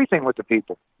share everything with the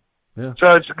people. Yeah.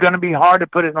 So it's going to be hard to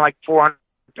put it in like 400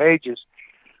 pages.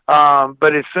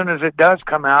 But as soon as it does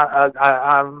come out,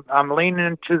 I'm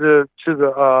leaning to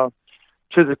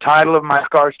the title of My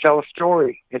Scars Tell a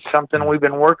Story. It's something we've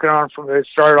been working on it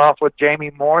started off with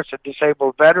Jamie Morris, a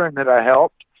disabled veteran that I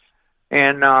helped.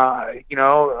 And,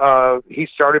 he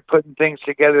started putting things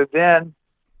together then.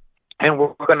 And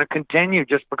we're going to continue.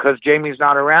 Just because Jamie's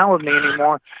not around with me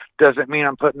anymore doesn't mean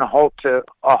I'm putting a halt to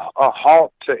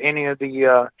any of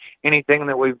the anything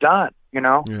that we've done,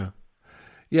 Yeah.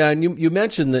 Yeah, and you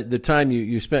mentioned the time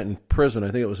you spent in prison. I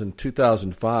think it was in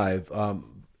 2005.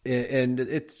 And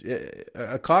it's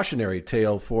a cautionary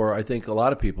tale for, I think, a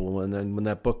lot of people. And then when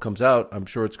that book comes out, I'm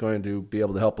sure it's going to be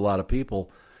able to help a lot of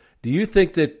people. Do you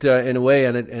think that, in a way,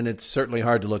 and it's certainly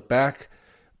hard to look back,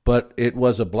 but it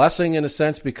was a blessing in a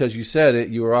sense because you said it,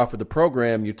 you were offered the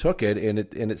program, you took it, and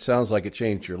it sounds like it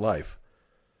changed your life.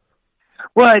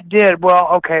 Well, it did. Well,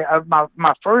 okay,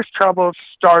 my first trouble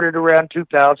started around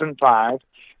 2005,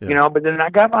 but then I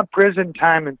got my prison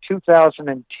time in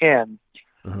 2010.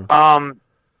 Uh-huh.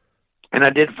 And I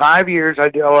did 5 years.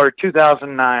 Or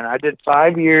 2009. I did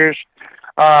 5 years.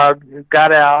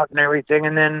 Got out and everything,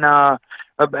 and then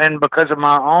and because of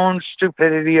my own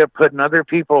stupidity of putting other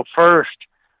people first,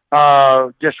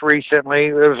 just recently,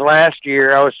 it was last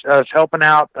year, I was helping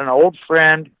out an old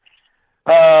friend,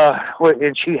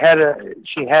 and she had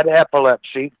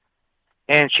epilepsy,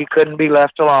 and she couldn't be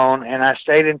left alone. And I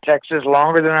stayed in Texas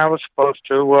longer than I was supposed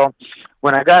to. Well,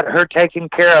 when I got her taken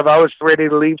care of, I was ready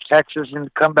to leave Texas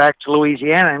and come back to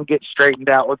Louisiana and get straightened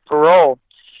out with parole.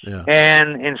 Yeah.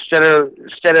 And instead of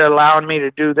allowing me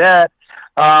to do that,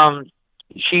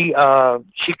 she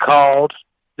called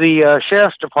the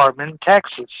sheriff's department in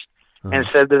Texas and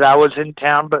said that I was in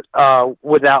town, but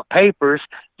without papers,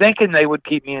 thinking they would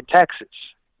keep me in Texas.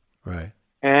 Right.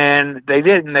 And they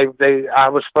didn't. I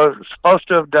was supposed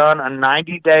to have done a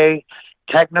 90-day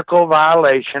technical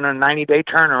violation, a 90-day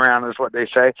turnaround is what they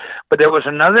say. But there was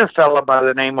another fellow by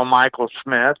the name of Michael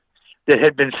Smith that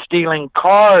had been stealing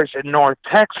cars in North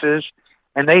Texas,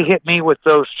 and they hit me with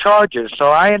those charges. So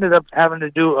I ended up having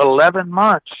to do 11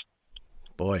 months.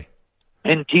 Boy.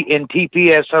 In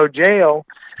TPSO jail.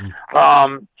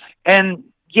 And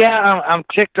yeah, I'm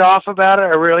ticked off about it.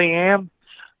 I really am.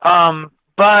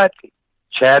 But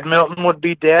Chad Milton would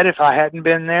be dead if I hadn't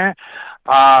been there.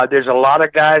 There's a lot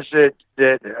of guys that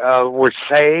were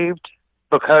saved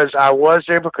because I was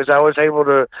there, because I was able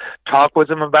to talk with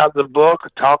them about the book,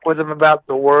 talk with them about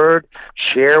the word,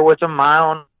 share with them my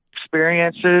own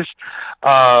experiences.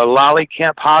 Lolly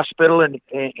Kemp Hospital in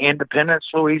Independence,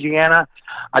 Louisiana.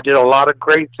 I did a lot of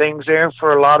great things there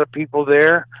for a lot of people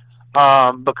there,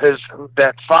 because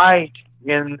that fight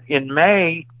in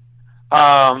May,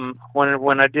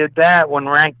 when I did that, when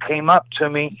Rank came up to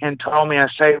me and told me I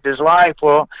saved his life,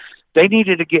 well, they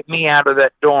needed to get me out of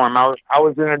that dorm. I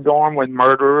was in a dorm with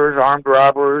murderers, armed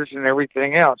robbers, and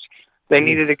everything else. They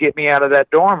needed to get me out of that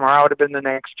dorm, or I would have been the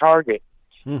next target.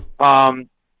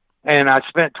 And I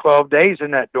spent 12 days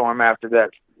in that dorm after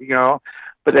that,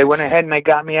 But they went ahead and they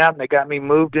got me out, and they got me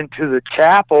moved into the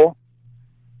chapel,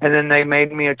 and then they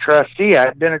made me a trustee. I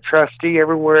had been a trustee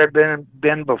everywhere I'd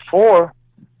been before.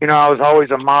 I was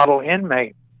always a model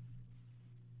inmate.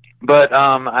 But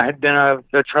I had been a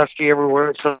trustee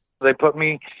everywhere, so they put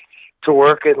me to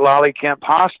work at Lolly Kemp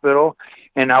Hospital,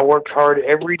 and I worked hard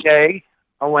every day.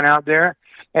 I went out there,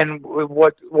 and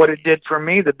what it did for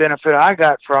me, the benefit I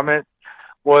got from it,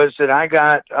 was that I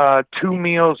got 2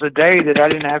 meals a day that I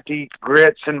didn't have to eat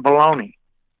grits and bologna,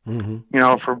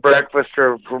 for breakfast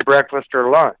or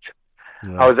lunch.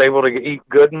 Yeah. I was able to eat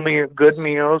good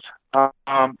meals,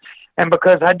 and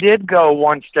because I did go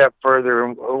one step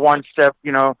further,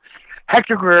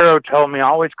 Hector Guerrero told me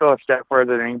always go a step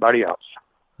further than anybody else.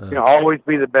 Always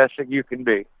be the best that you can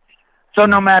be. So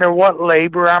no matter what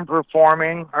labor I'm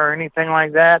performing or anything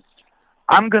like that,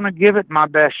 I'm going to give it my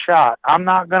best shot. I'm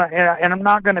not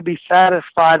going to be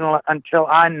satisfied until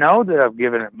I know that I've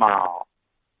given it my all.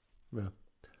 Yeah.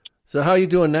 So how are you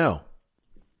doing now?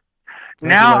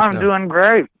 Now I'm doing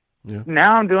great. Yeah.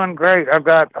 Now I'm doing great. I've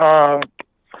got a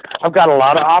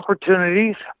lot of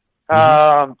opportunities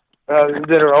that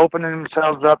are opening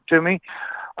themselves up to me.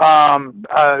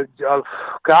 I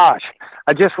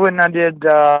just went and I did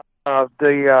the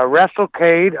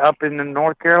WrestleCade up in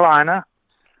North Carolina.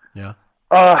 Yeah.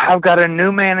 I've got a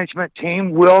new management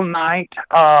team. Will Knight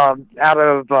out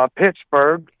of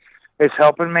Pittsburgh is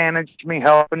helping me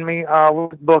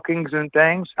with bookings and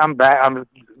things. I'm back. I'm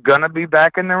gonna be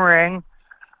back in the ring.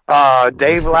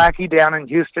 Dave Lackey down in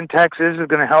Houston, Texas, is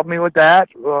going to help me with that.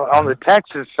 On the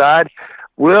Texas side,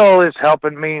 Will is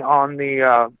helping me on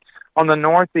the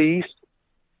Northeast.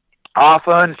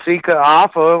 Alpha and Sika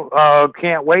Alpha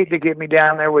can't wait to get me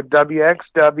down there with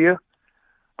WXW.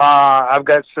 I've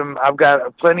got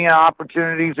plenty of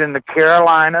opportunities in the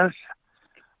Carolinas.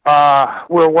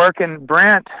 We're working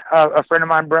Brent, a friend of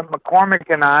mine, Brent McCormick,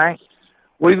 and I.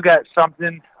 We've got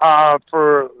something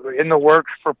in the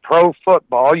works for pro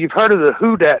football. You've heard of the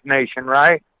Who Dat Nation,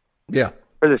 right? Yeah.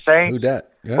 For the Saints. Who Dat?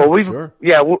 Yeah, well, sure.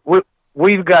 Yeah,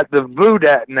 we've got the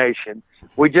Vodat Nation.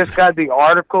 We just got the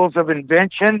articles of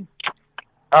invention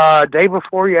day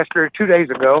before yesterday, 2 days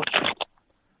ago,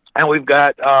 and we've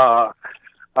got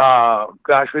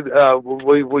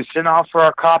we sent off for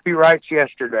our copyrights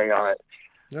yesterday on it.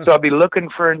 Yeah. So I'll be looking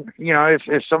for,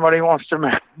 if somebody wants to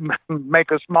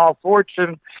make a small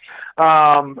fortune,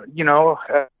 it's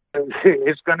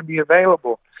going to be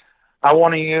available. I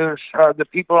want to use, the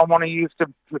people I want to use to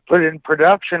put in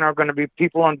production are going to be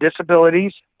people on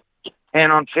disabilities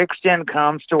and on fixed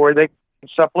incomes to where they can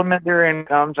supplement their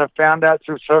incomes. I found out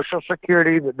through Social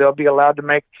Security that they'll be allowed to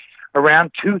make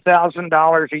around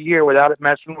 $2,000 a year without it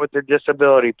messing with their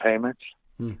disability payments.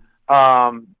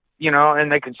 And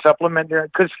they can supplement their,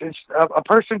 because a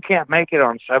person can't make it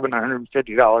on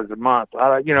 $750 a month.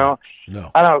 No.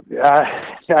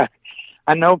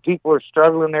 I know people are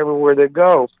struggling everywhere they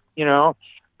go,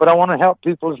 but I want to help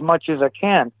people as much as I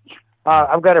can.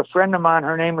 I've got a friend of mine,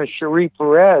 her name is Cherie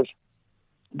Perez,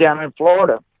 down in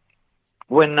Florida.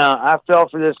 When I fell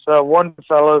for this one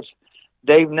fellow's,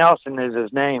 Dave Nelson is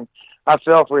his name, I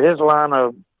fell for his line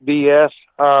of BS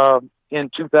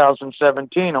in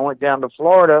 2017. I went down to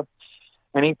Florida,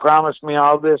 and he promised me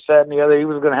all this, that, and the other. He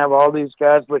was going to have all these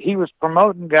guys, but he was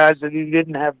promoting guys that he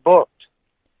didn't have booked.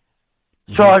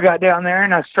 Mm-hmm. So I got down there,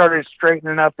 and I started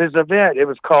straightening up his event. It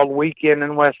was called Weekend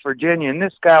in West Virginia, and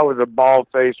this guy was a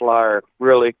bald-faced liar,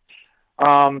 really.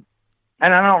 And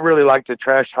I don't really like to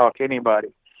trash talk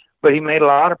anybody, but he made a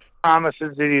lot of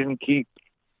promises that he didn't keep.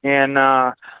 And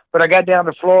but I got down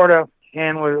to Florida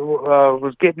and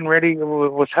was getting ready,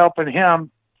 was helping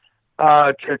him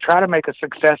to try to make a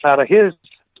success out of his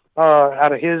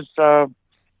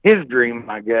dream,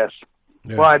 I guess.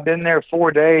 Yeah. Well, I'd been there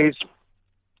 4 days,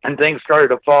 and things started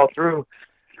to fall through.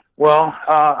 Well,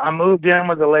 I moved in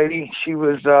with a lady. She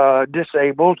was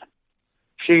disabled.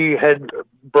 She had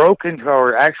broken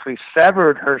or actually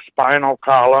severed her spinal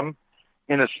column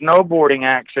in a snowboarding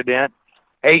accident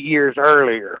 8 years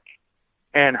earlier.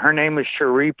 And her name is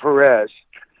Cherie Perez.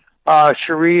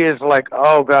 Cherie is like,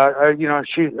 oh God,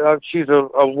 she's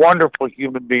a wonderful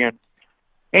human being.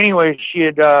 Anyway, she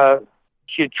had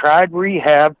tried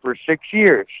rehab for 6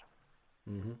 years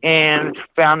and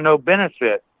found no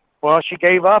benefit. Well, she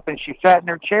gave up and she sat in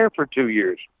her chair for 2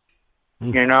 years.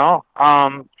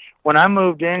 When I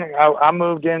moved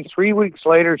in 3 weeks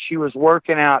later, she was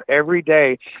working out every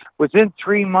day. Within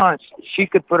 3 months, she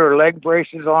could put her leg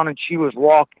braces on and she was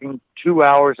walking 2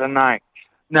 hours a night.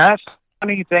 Now, that's the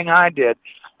funny thing I did.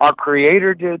 Our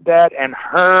Creator did that, and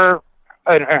her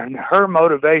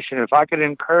motivation, if I could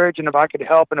encourage and if I could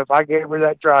help and if I gave her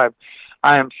that drive,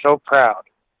 I am so proud,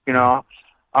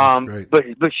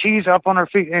 But she's up on her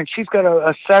feet, and she's got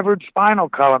a severed spinal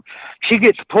column. She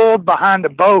gets pulled behind a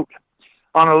boat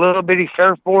on a little bitty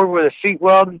surfboard with a seat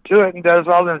welded to it and does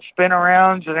all them spin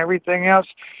arounds and everything else.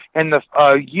 And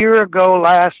a year ago,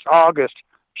 last August,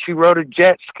 she rode a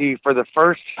jet ski for the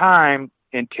first time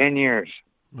in 10 years.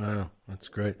 Wow, that's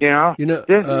great. You know, Go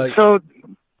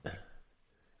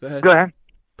ahead. Go ahead.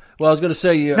 Well, I was going to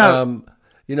say,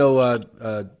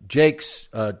 Jake's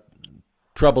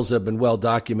troubles have been well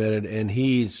documented, and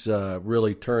he's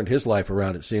really turned his life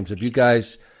around, it seems. Have you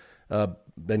guys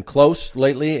been close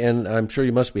lately? And I'm sure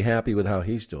you must be happy with how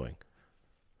he's doing.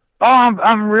 Oh,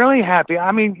 I'm really happy.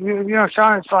 I mean,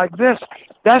 Sean, it's like this.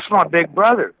 That's my big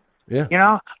brother. Yeah. You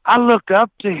know, I looked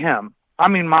up to him. I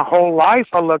mean, my whole life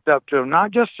I looked up to him,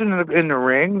 not just in the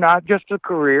ring, not just a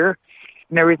career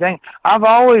and everything. I've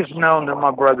always known that my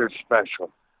brother's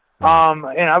special.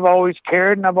 And I've always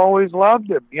cared and I've always loved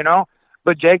him, you know.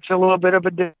 But Jake's a little bit of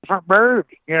a different bird,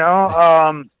 you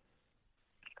know.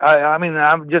 I mean,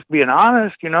 I'm just being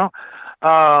honest, you know.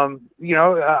 I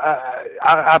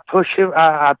push him.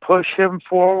 I push him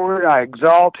forward. I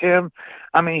exalt him.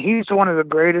 I mean, he's one of the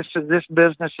greatest that this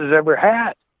business has ever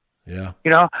had. Yeah.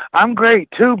 You know, I'm great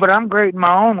too, but I'm great in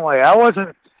my own way. I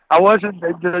wasn't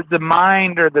the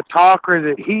mind or the talker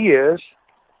that he is.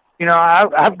 You know,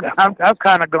 I've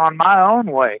kind of gone my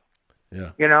own way.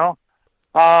 Yeah. You know,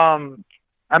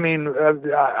 I mean,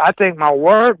 I think my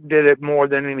work did it more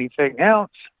than anything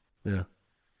else. Yeah.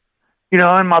 You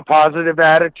know, and my positive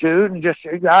attitude, and just,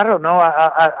 I don't know,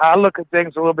 I look at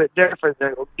things a little bit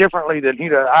differently than he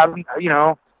does. I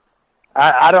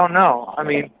don't know. I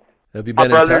mean, have you been my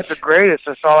in brother's touch? the greatest.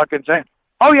 That's all I can say.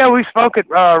 Oh yeah, we spoke at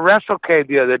WrestleCade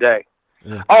the other day.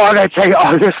 Yeah. Oh, I gotta tell you,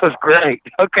 this was great.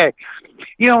 Okay,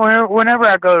 you know, whenever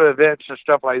I go to events and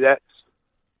stuff like that,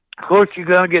 of course, you're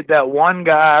going to get that one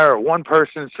guy or one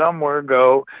person somewhere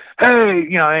go, hey,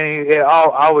 you know, and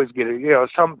I'll always get it. You know,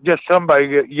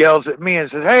 somebody yells at me and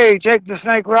says, hey, Jake the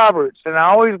Snake Roberts. And I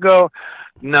always go,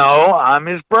 no, I'm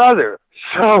his brother.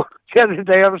 So the other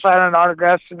day I was signing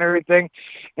autographs and everything,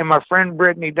 and my friend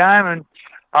Brittany Diamond,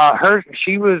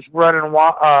 she was running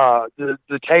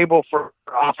the table for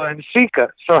Alpha and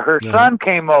Sika. So her son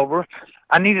came over.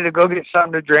 I needed to go get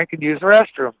something to drink and use the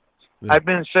restroom. Yeah. I've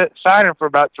been signing for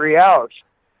about 3 hours.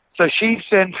 So she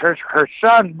sent her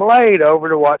son, Blade, over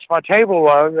to watch my table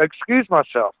while I excuse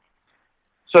myself.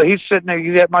 So he's sitting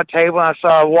there at my table, and I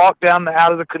saw I walk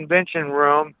out of the convention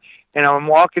room, and I'm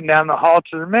walking down the hall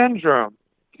to the men's room.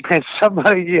 And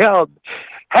somebody yelled,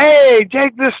 hey,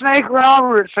 Jake the Snake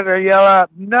Roberts. And I yell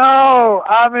out, no,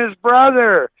 I'm his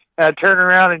brother. And I turn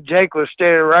around, and Jake was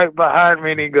standing right behind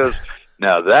me, and he goes,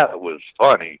 now that was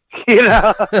funny. You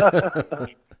know?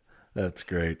 That's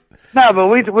great. No, but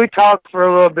we talked for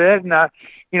a little bit, and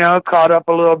caught up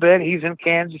a little bit. He's in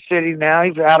Kansas City now.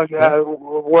 He's out of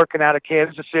working out of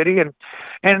Kansas City, and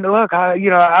look,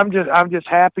 I'm just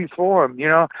happy for him. You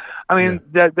know, I mean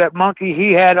that monkey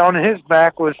he had on his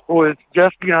back was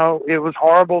just it was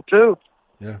horrible too.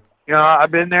 Yeah. You know,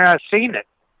 I've been there. I've seen it.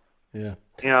 Yeah.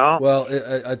 You know. Well,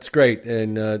 it's great,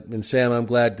 and Sam, I'm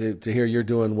glad to hear you're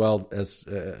doing well as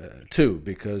too,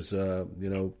 because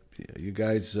you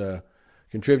guys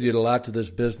contribute a lot to this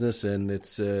business, and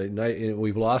it's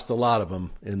we've lost a lot of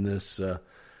them in this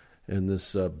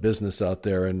business out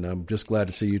there, and I'm just glad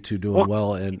to see you two doing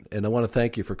well, and I want to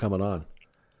thank you for coming on.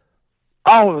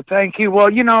 Oh, thank you. Well,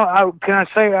 can I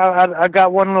say I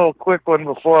got one little quick one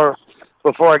before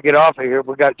I get off of here.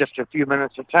 We got just a few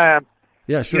minutes of time.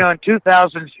 Yeah, sure. In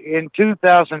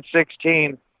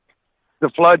 2016, the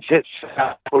floods hit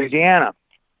South Louisiana.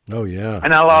 Oh yeah.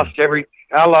 And I lost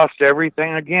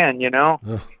everything again, Oh,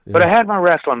 yeah. But I had my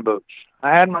wrestling boots.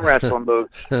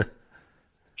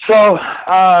 So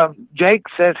Jake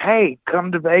says, hey,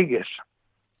 come to Vegas.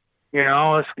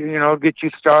 Let's get you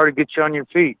started, get you on your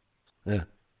feet. Yeah.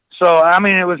 So, I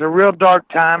mean, it was a real dark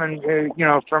time, and,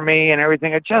 for me and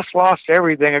everything. I just lost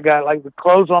everything. I got, like, the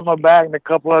clothes on my back and a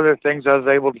couple other things I was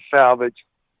able to salvage.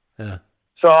 Yeah.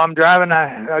 So I'm driving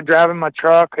my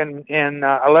truck, and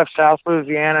I left South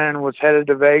Louisiana and was headed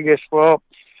to Vegas. Well,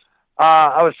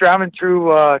 I was driving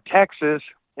through Texas,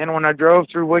 and when I drove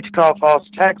through Wichita Falls,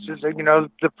 Texas,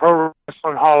 the Pro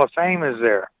Wrestling Hall of Fame is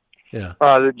there. Yeah.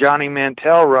 That Johnny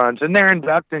Mantell runs, and they're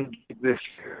inducting this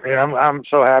year. I'm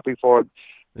so happy for it.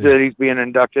 Yeah. That he's being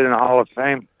inducted in the Hall of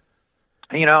Fame,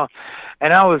 and I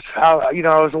was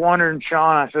wondering,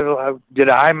 Sean, I said, did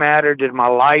I matter? Did my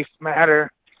life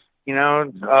matter?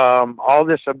 All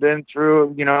this I've been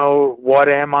through, what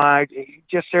am I?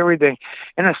 Just everything.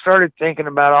 And I started thinking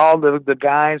about all the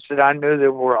guys that I knew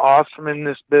that were awesome in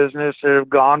this business that have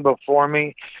gone before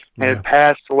me and had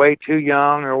passed away too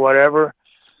young or whatever.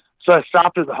 So I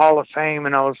stopped at the Hall of Fame,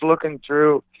 and I was looking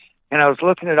through, and I was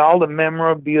looking at all the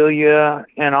memorabilia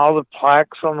and all the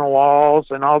plaques on the walls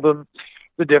and all the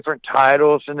different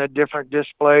titles and the different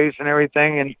displays and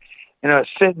everything.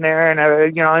 sitting there, and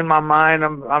in my mind,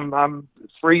 I'm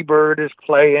Freebird is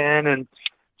playing, and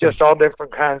just all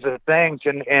different kinds of things,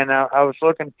 and I was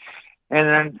looking, and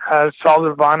then I saw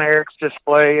the Von Erichs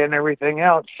display and everything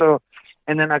else. So,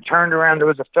 and then I turned around. There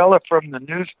was a fella from the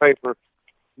newspaper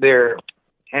there,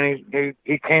 and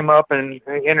he came up and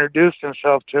introduced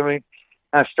himself to me.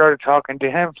 I started talking to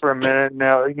him for a minute.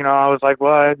 Now, I was like,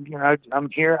 well, I'm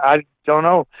here. I don't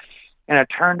know. And I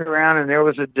turned around, and there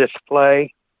was a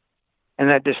display, and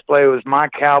that display was my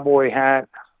cowboy hat,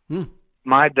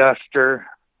 my duster,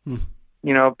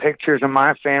 pictures of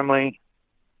my family,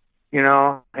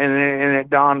 and it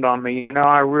dawned on me,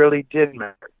 I really did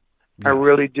matter. Yes. I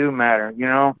really do matter,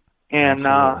 and and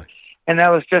that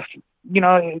was just,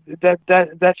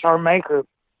 that's our maker.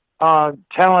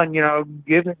 Telling,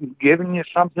 giving you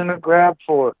something to grab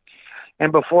for.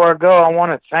 And before I go, I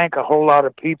want to thank a whole lot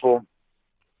of people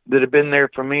that have been there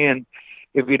for me, and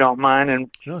if you don't mind, and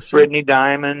Brittany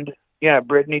Diamond. Yeah,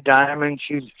 Brittany Diamond,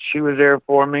 she was there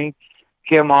for me.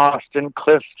 Kim Austin,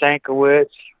 Cliff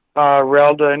Stankiewicz,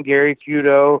 Relda and Gary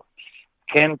Fudo,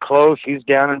 Ken Close, he's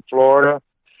down in Florida.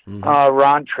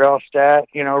 Ron Trelstadt,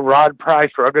 Rod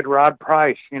Price, Rugged Rod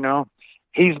Price,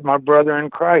 he's my brother in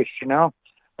Christ,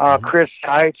 Chris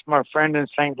Seitz, my friend in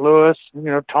St. Louis.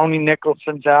 Tony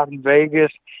Nicholson's out in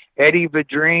Vegas. Eddie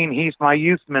Vadrine, he's my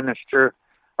youth minister,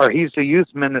 or he's the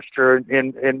youth minister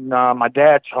in my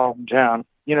dad's hometown.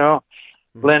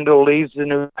 Linda Lee's the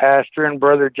new pastor, and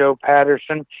Brother Joe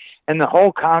Patterson, and the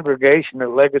whole congregation at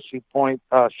Legacy Point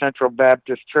Central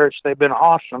Baptist Church. They've been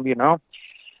awesome,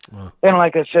 Wow. And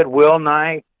like I said, Will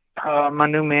Knight, my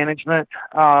new management,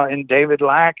 and David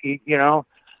Lackey,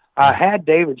 I had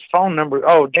David's phone number.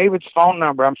 Oh, David's phone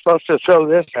number. I'm supposed to throw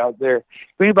this out there.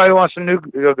 If anybody wants a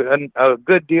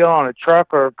good deal on a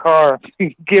truck or a car,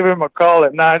 give him a call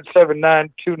at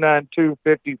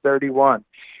 979-292-5031.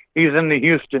 He's in the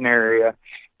Houston area,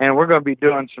 and we're going to be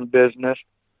doing some business.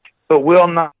 But Will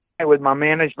Knight, with my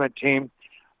management team,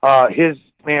 his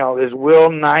email is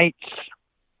Will Knights,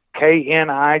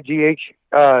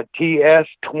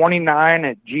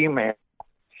 KNIGHTS29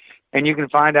 and you can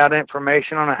find out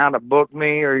information on how to book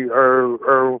me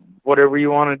or whatever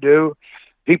you want to do.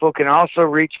 People can also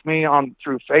reach me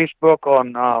through Facebook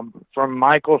from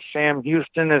Michael Sam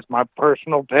Houston is my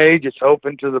personal page. It's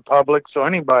open to the public, so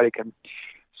anybody can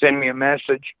send me a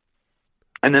message.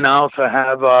 And then I also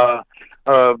have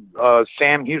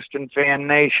Sam Houston Fan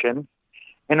Nation.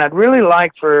 And I'd really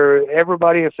like for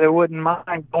everybody, if they wouldn't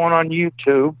mind, going on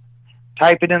YouTube,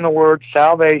 typing in the word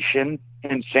salvation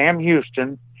and Sam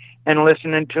Houston, and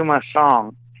listening to my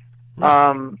song.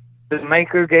 The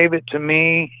maker gave it to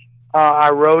me. I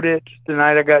wrote it the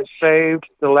night I got saved.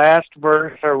 The last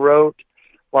verse I wrote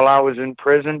while I was in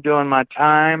prison doing my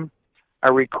time. I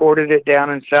recorded it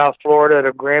down in South Florida at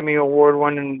a Grammy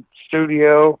Award-winning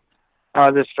studio.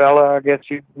 This fella, I guess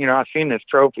I've seen his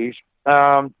trophies.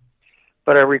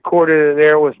 But I recorded it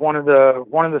there with one of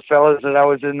the fellas that I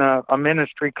was in a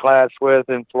ministry class with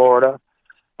in Florida.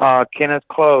 Kenneth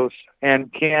Close,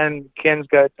 and Ken's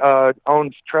got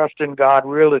owns Trust in God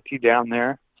Realty down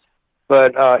there,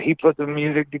 but he put the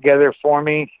music together for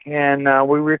me, and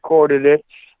we recorded it.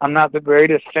 I'm not the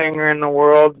greatest singer in the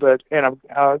world, but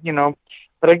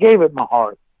but I gave it my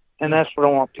heart, and that's what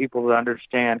I want people to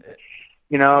understand.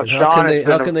 Sean,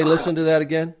 how can they listen to that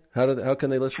again? How can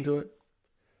they listen to it?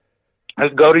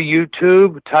 Go to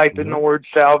YouTube, type in the word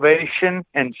salvation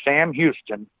and Sam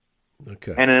Houston,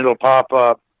 and it'll pop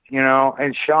up.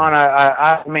 And Sean,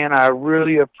 I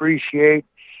really appreciate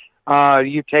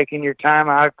you taking your time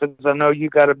out, because I know you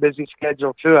got a busy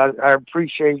schedule too. I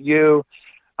appreciate you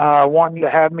wanting to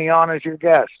have me on as your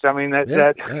guest. I mean, I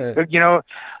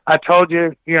told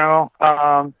you,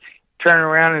 turning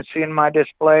around and seeing my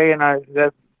display, and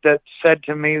that said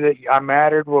to me that I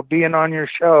mattered. Well, being on your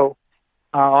show,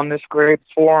 on this great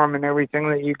forum and everything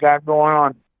that you got going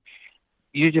on,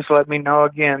 you just let me know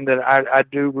again that I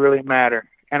do really matter.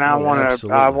 And I want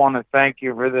to thank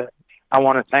you for that. I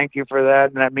want to thank you for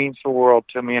that, and that means the world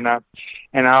to me. And I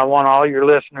want all your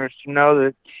listeners to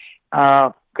know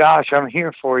that, gosh, I'm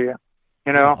here for you.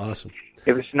 Awesome.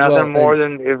 If it's nothing more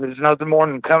than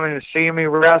coming to see me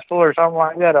wrestle or something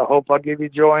like that, I hope I'll give you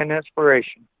joy and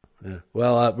inspiration. Yeah.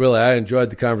 Well, really, I enjoyed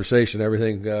the conversation.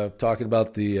 Everything talking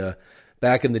about the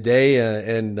back in the day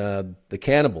and the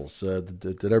cannibals.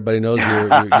 That everybody knows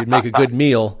you'd make a good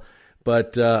meal.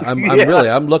 But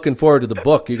I'm looking forward to the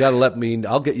book. You got to let me.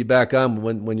 I'll get you back on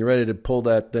when you're ready to pull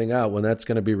that thing out. When that's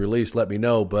going to be released, let me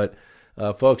know. But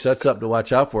folks, that's something to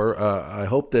watch out for. I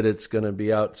hope that it's going to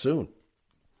be out soon.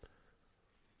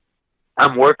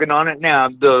 I'm working on it now.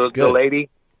 The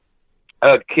lady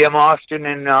Kim Austin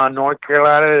in North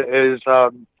Carolina is.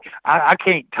 I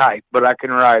can't type, but I can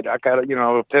write. I got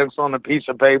a pencil and a piece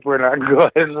of paper, and I can go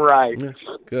ahead and write. Yeah,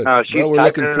 good. She's we're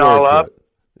typing looking it all forward up. to it.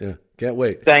 Yeah, can't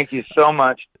wait. Thank you so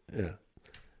much. Yeah.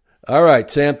 All right,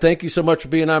 Sam. Thank you so much for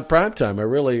being on Primetime. I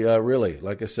really,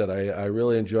 like I said, I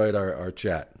really enjoyed our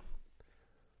chat.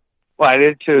 Well, I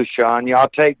did too, Sean. Y'all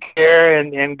take care,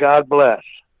 and God bless.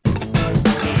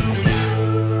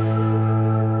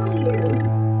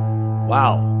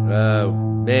 Wow,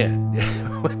 man,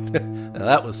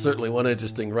 that was certainly one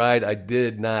interesting ride. I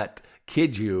did not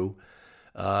kid you.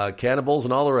 Cannibals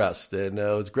and all the rest. And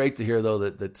it was great to hear, though,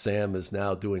 that Sam is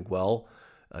now doing well.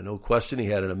 No question, he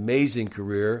had an amazing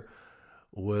career.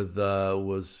 All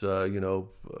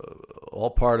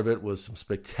part of it was some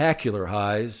spectacular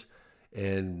highs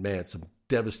and, man, some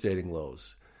devastating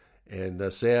lows.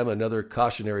 And Sam, another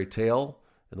cautionary tale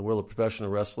in the world of professional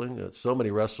wrestling. So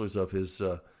many wrestlers of his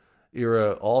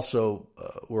era also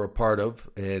were a part of.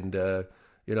 And,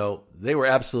 they were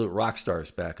absolute rock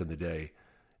stars back in the day.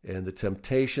 And the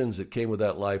temptations that came with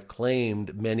that life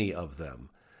claimed many of them.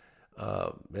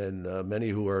 And many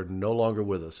who are no longer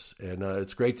with us. And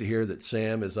it's great to hear that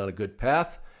Sam is on a good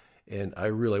path. And I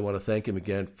really want to thank him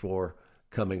again for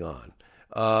coming on.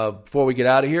 Before we get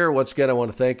out of here, once again, I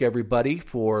want to thank everybody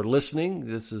for listening.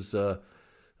 This is,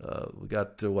 we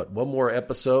got, one more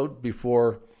episode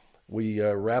before we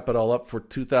wrap it all up for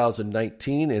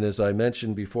 2019. And as I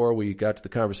mentioned before we got to the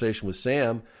conversation with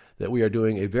Sam, that we are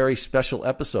doing a very special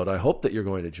episode. I hope that you're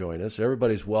going to join us.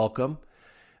 Everybody's welcome.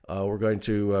 We're going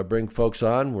to bring folks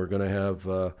on. We're going to have,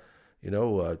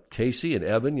 Casey and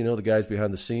Evan, the guys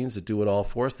behind the scenes that do it all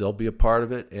for us. They'll be a part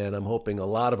of it, and I'm hoping a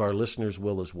lot of our listeners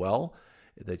will as well,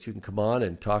 that you can come on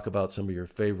and talk about some of your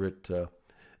favorite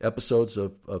episodes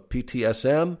of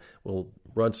PTSM. We'll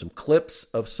run some clips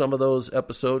of some of those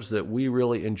episodes that we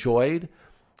really enjoyed,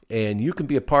 and you can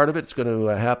be a part of it. It's going to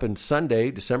happen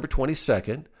Sunday, December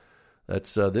 22nd.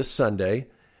 That's this Sunday,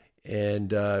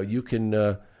 and you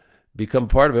can become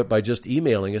part of it by just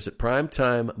emailing us at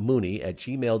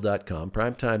primetimemooney@gmail.com,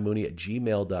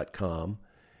 primetimemooney@gmail.com,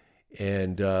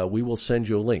 and we will send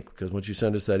you a link, because once you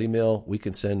send us that email, we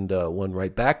can send one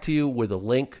right back to you with a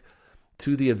link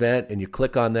to the event, and you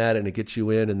click on that, and it gets you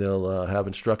in, and they'll have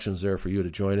instructions there for you to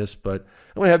join us. But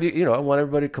I want to have you, I want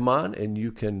everybody to come on, and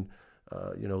you can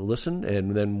listen,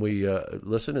 and then we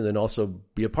listen, and then also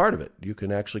be a part of it. You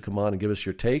can actually come on and give us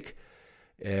your take,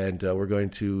 and we're going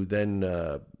to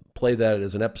then play that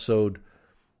as an episode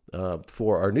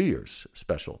for our New Year's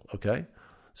special, okay?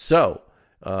 So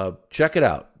check it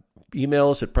out. Email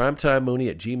us at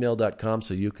primetimemooney@gmail.com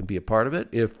so you can be a part of it.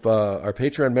 If our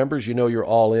Patreon members, you're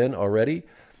all in already,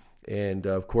 and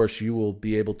of course you will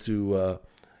be able to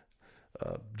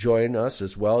join us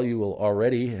as well. You will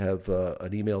already have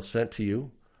an email sent to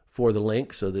you for the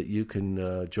link so that you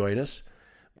can join us.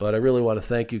 But I really want to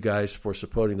thank you guys for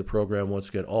supporting the program once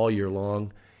again all year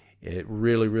long. It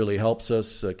really, really helps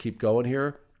us keep going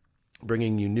here,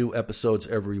 bringing you new episodes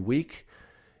every week.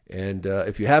 And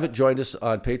if you haven't joined us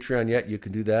on Patreon yet, you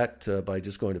can do that by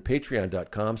just going to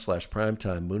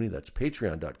patreon.com/primetimemooney. That's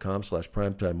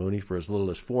patreon.com/primetimemooney for as little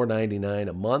as $4.99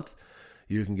 a month.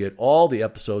 You can get all the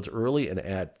episodes early and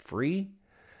ad-free.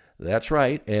 That's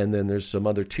right. And then there's some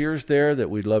other tiers there that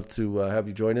we'd love to have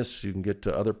you join us. You can get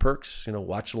other perks,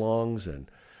 watch-alongs, and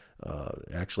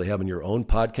actually having your own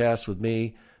podcast with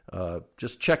me.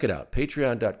 Just check it out,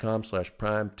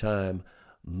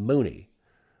 patreon.com/primetimemooney.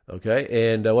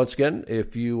 Okay, and once again,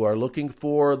 if you are looking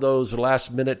for those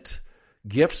last-minute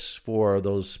gifts for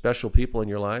those special people in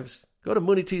your lives, go to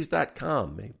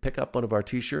mooneytees.com. Pick up one of our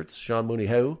T-shirts, Sean Mooney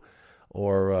Ho,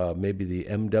 or maybe the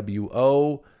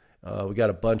MWO. We got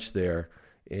a bunch there,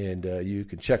 and you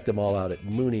can check them all out at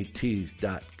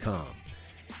mooneytees.com.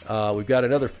 We've got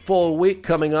another full week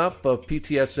coming up of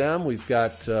PTSM. We've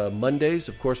got Mondays.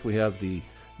 Of course, we have the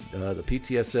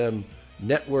PTSM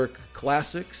Network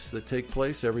Classics that take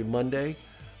place every Monday.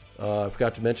 I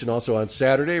forgot to mention also on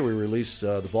Saturday we release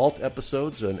the Vault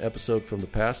episodes, an episode from the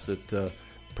past that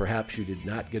perhaps you did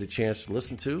not get a chance to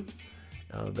listen to.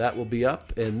 That will be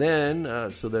up. And then,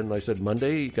 like I said,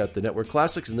 Monday, you got the Network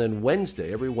Classics. And then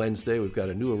Wednesday, every Wednesday, we've got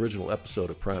a new original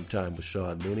episode of Prime Time with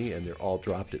Sean Mooney, and they're all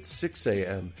dropped at 6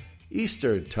 a.m.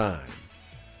 Eastern Time.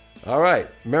 All right.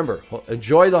 Remember,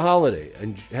 enjoy the holiday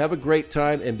and have a great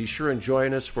time, and be sure and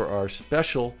join us for our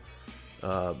special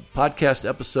podcast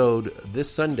episode this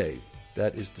Sunday.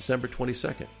 That is December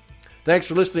 22nd. Thanks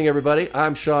for listening, everybody.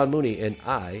 I'm Sean Mooney, and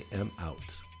I am out.